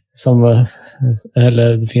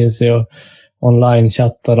 Eller det finns ju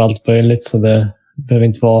online-chattar och allt möjligt, så det behöver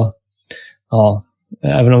inte vara... Ja,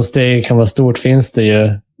 även om steg kan vara stort finns det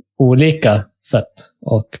ju olika sätt,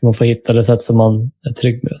 och man får hitta det sätt som man är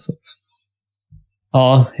trygg med. Så.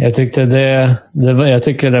 Ja, jag tyckte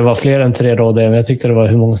det var fler än 3 råd, men jag tyckte det var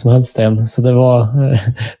hur många som helst än. Så det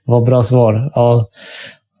var bra svar. Ja.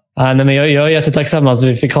 Nej, men jag är jättetacksam att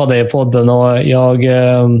vi fick ha det i podden, och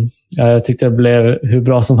jag tyckte det blev hur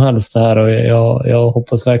bra som helst det här, och jag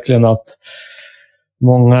hoppas verkligen att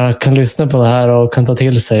många kan lyssna på det här och kan ta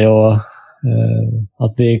till sig, och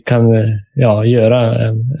att vi kan göra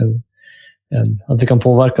att vi kan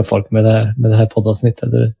påverka folk med det här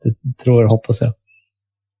poddavsnittet. Det tror och hoppas jag.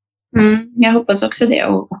 Jag hoppas också det,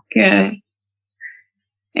 och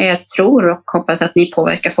jag tror och hoppas att ni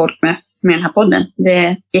påverkar folk med den här podden. Det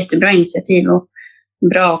är ett jättebra initiativ, och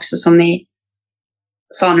bra också som ni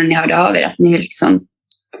sa när ni hörde av er, att ni vill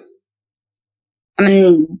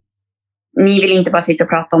ni vill inte bara sitta och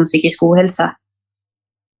prata om psykisk ohälsa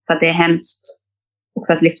för att det är hemskt och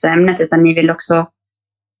för att lyfta ämnet, utan ni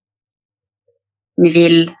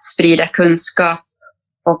vill sprida kunskap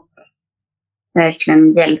och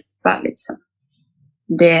verkligen hjälpa. Liksom.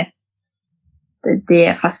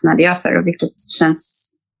 Det fastnade jag för, och vilket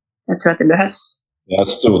känns, jag tror att det behövs. Ja,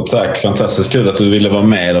 stort tack. Fantastiskt kul att du ville vara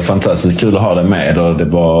med, och fantastiskt kul att ha dig med. Och det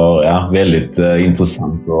var väldigt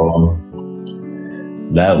intressant och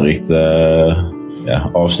lärorikt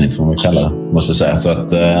avsnitt, får man kalla det, måste jag säga. Så att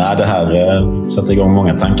det här satte igång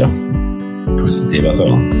många tankar. Positiva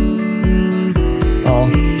sådana.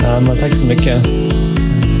 Ja, men tack så mycket.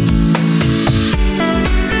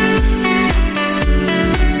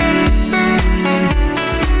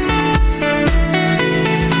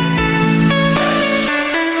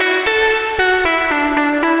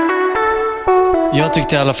 Jag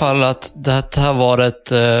tyckte i alla fall att det här var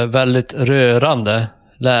ett väldigt rörande,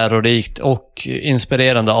 lärorikt och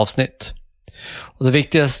inspirerande avsnitt. Och det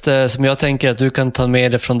viktigaste som jag tänker att du kan ta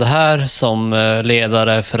med dig från det här som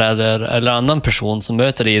ledare, förälder eller annan person som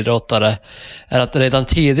möter idrottare, är att redan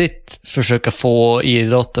tidigt försöka få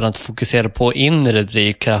idrottaren att fokusera på inre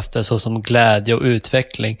drivkrafter såsom glädje och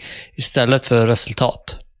utveckling istället för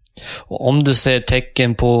resultat. Och om du ser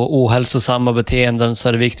tecken på ohälsosamma beteenden, så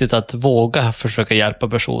är det viktigt att våga försöka hjälpa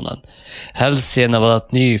personen. Helst genom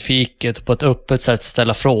att nyfiket på ett öppet sätt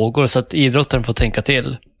ställa frågor så att idrottaren får tänka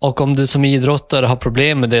till. Och om du som idrottare har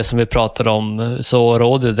problem med det som vi pratar om, så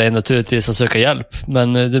råder det naturligtvis att söka hjälp.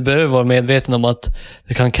 Men du behöver vara medveten om att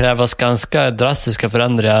det kan krävas ganska drastiska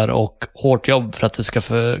förändringar och hårt jobb för att det ska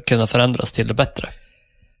kunna förändras till det bättre.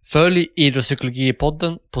 Följ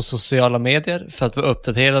Idrottspsykologi-podden på sociala medier för att vara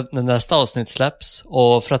uppdaterad när nästa avsnitt släpps,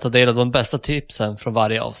 och för att ta del av de bästa tipsen från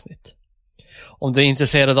varje avsnitt. Om du är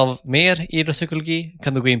intresserad av mer idrottspsykologi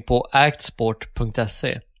kan du gå in på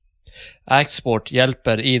actsport.se. Actsport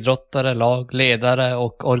hjälper idrottare, lag, ledare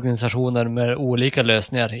och organisationer med olika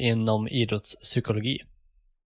lösningar inom idrottspsykologi.